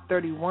the top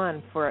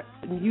 31 for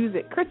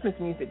Christmas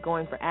music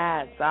going for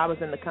ads. So I was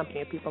in the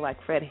company of people like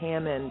Fred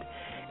Hammond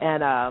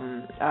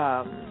and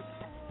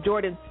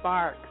Jordan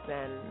Sparks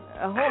and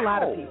a whole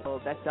lot of people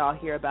that y'all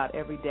hear about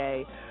every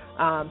day.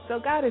 So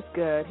God is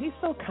good. He's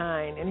so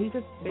kind, and he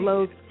just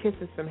blows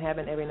kisses from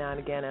heaven every now and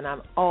again, and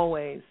I'm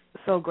always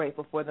so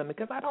grateful for them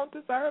because I don't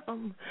deserve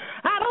them.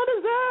 I don't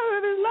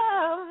deserve his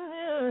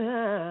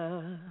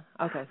love.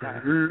 Okay,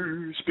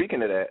 sorry.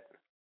 Speaking of that,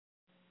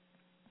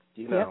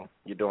 you know,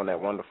 you're doing that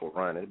wonderful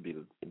run.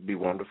 It'd be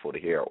wonderful to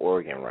hear an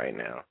organ right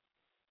now.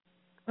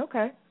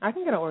 Okay, I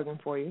can get an organ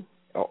for you.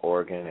 An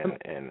organ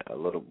and a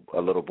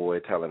little boy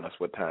telling us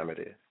what time it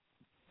is.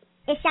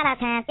 It's shout-out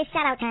time, it's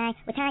shout-out time,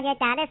 with Tanya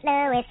Dallas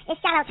Lewis. It's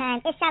shout-out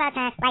time,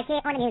 right here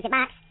on the Music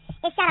Box.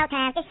 It's shout-out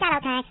time, with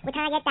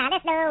Tanya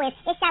Dallas Lewis.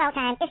 It's shout-out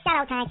time,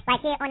 right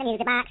here on the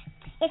Music Box.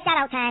 It's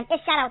shout-out time,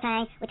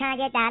 with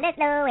Tanya Dallas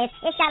Lewis.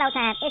 It's shout-out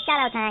time,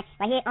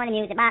 right here on the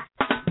Music Box.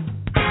 It's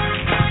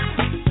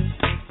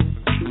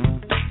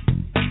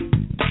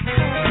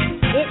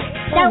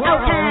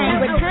shout-out time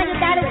with Tanya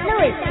Dallas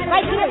Lewis,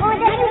 right here on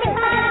the Music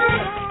Box.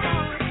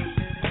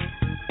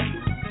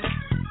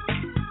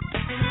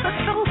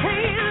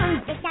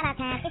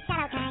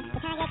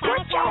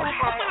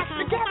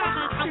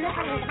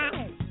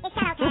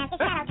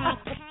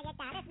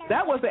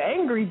 That was an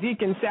angry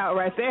deacon shout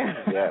right there.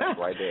 Yes,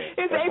 right there.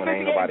 It's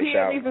 8:58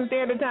 p.m. Eastern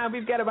Standard Time.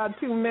 We've got about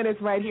 2 minutes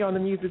right here on the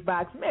Music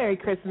Box. Merry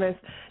Christmas.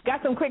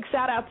 Got some quick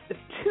shout-outs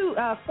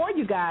for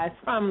you guys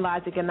from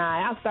Logic and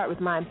I. I'll start with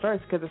mine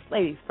first because it's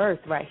ladies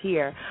first right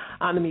here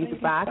on the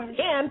Music Box.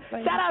 And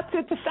shout-out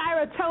to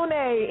Tashira Tone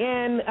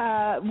in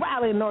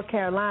Raleigh, North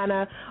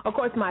Carolina. Of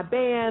course, my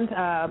band,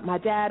 my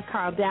dad,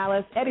 Carl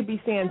Dallas, Eddie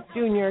B. Sands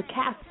Jr.,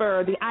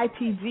 Casper, the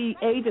ITG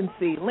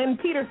Agency, Lynn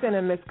Peterson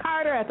and Miss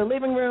Carter at the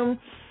Living Room,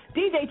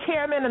 DJ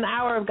Chairman, an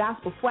hour of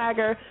gospel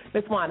swagger,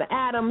 Miss Wanda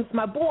Adams,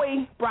 my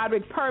boy,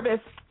 Broderick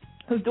Purvis,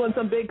 who's doing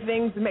some big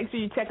things. Make sure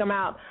you check him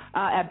out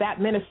at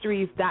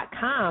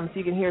batministries.com so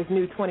you can hear his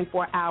new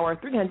 24-hour,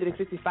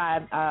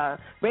 365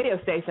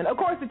 radio station. Of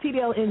course, the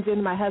TDL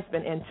Engine, my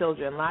husband and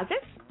children. Logic?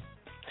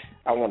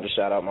 I want to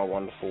shout out my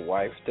wonderful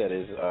wife that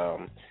is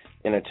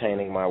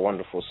entertaining my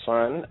wonderful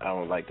son. I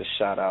would like to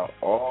shout out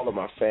all of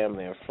my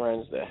family and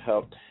friends that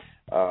helped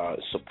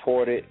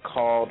supported,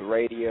 called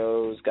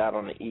radios, got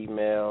on the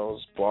emails,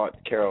 bought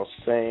Carol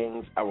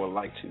Sings. I would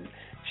like to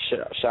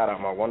shout out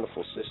my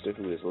wonderful sister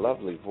who has a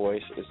lovely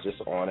voice, is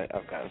just on it.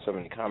 I've gotten so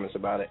many comments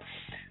about it.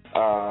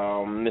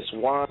 Miss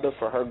Wanda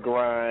for her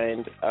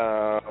grind.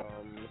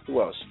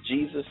 Who else?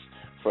 Jesus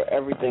for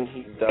everything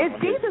he's done.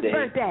 It's Jesus'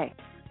 birthday.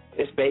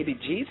 It's Baby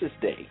Jesus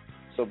Day.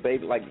 So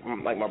baby, like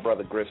my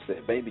brother Griff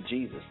said, Baby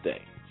Jesus Day.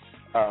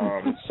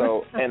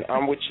 And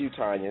I'm with you,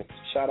 Tanya.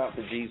 Shout out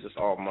to Jesus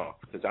all month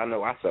because I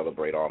know I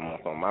celebrate all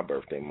month on my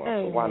birthday month.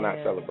 So why not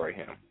celebrate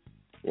him?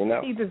 You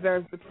know, he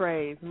deserves the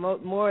praise,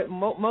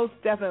 most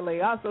definitely.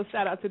 Also,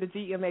 shout out to the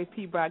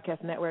GMAP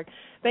Broadcast Network.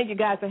 Thank you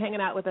guys for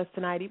hanging out with us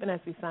tonight, even as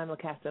we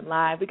simulcast it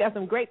live. We got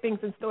some great things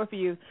in store for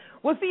you.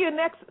 We'll see you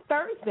next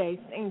Thursday,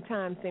 same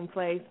time, same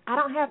place. I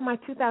don't have my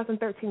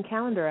 2013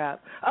 calendar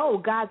up. Oh,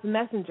 God's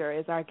Messenger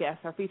is our guest,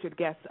 our featured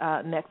guest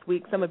next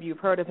week. Some of you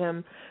have heard of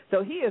him.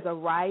 So he is a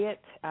riot.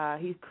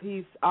 He's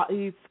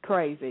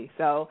crazy.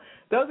 So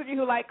those of you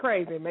who like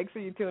crazy, make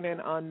sure you tune in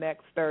on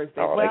next Thursday.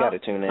 Oh, they got to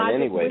tune in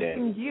anyway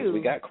then. We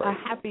got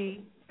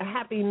crazy. A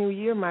happy new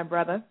year, my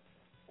brother.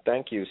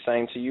 Thank you.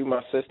 Same to you,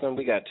 my sister.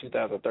 We got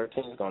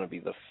 2013 is going to be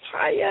the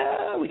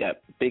fire. We got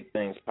big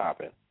things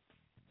popping.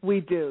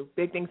 We do.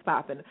 Big things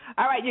popping.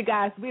 All right, you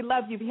guys, we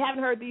love you. If you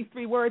haven't heard these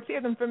 3 words,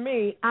 hear them from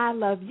me. I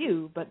love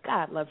you, but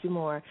God loves you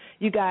more.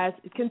 You guys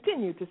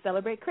continue to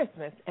celebrate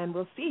Christmas, and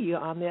we'll see you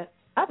on the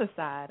other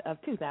side of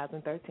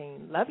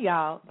 2013. Love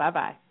y'all.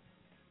 Bye-bye.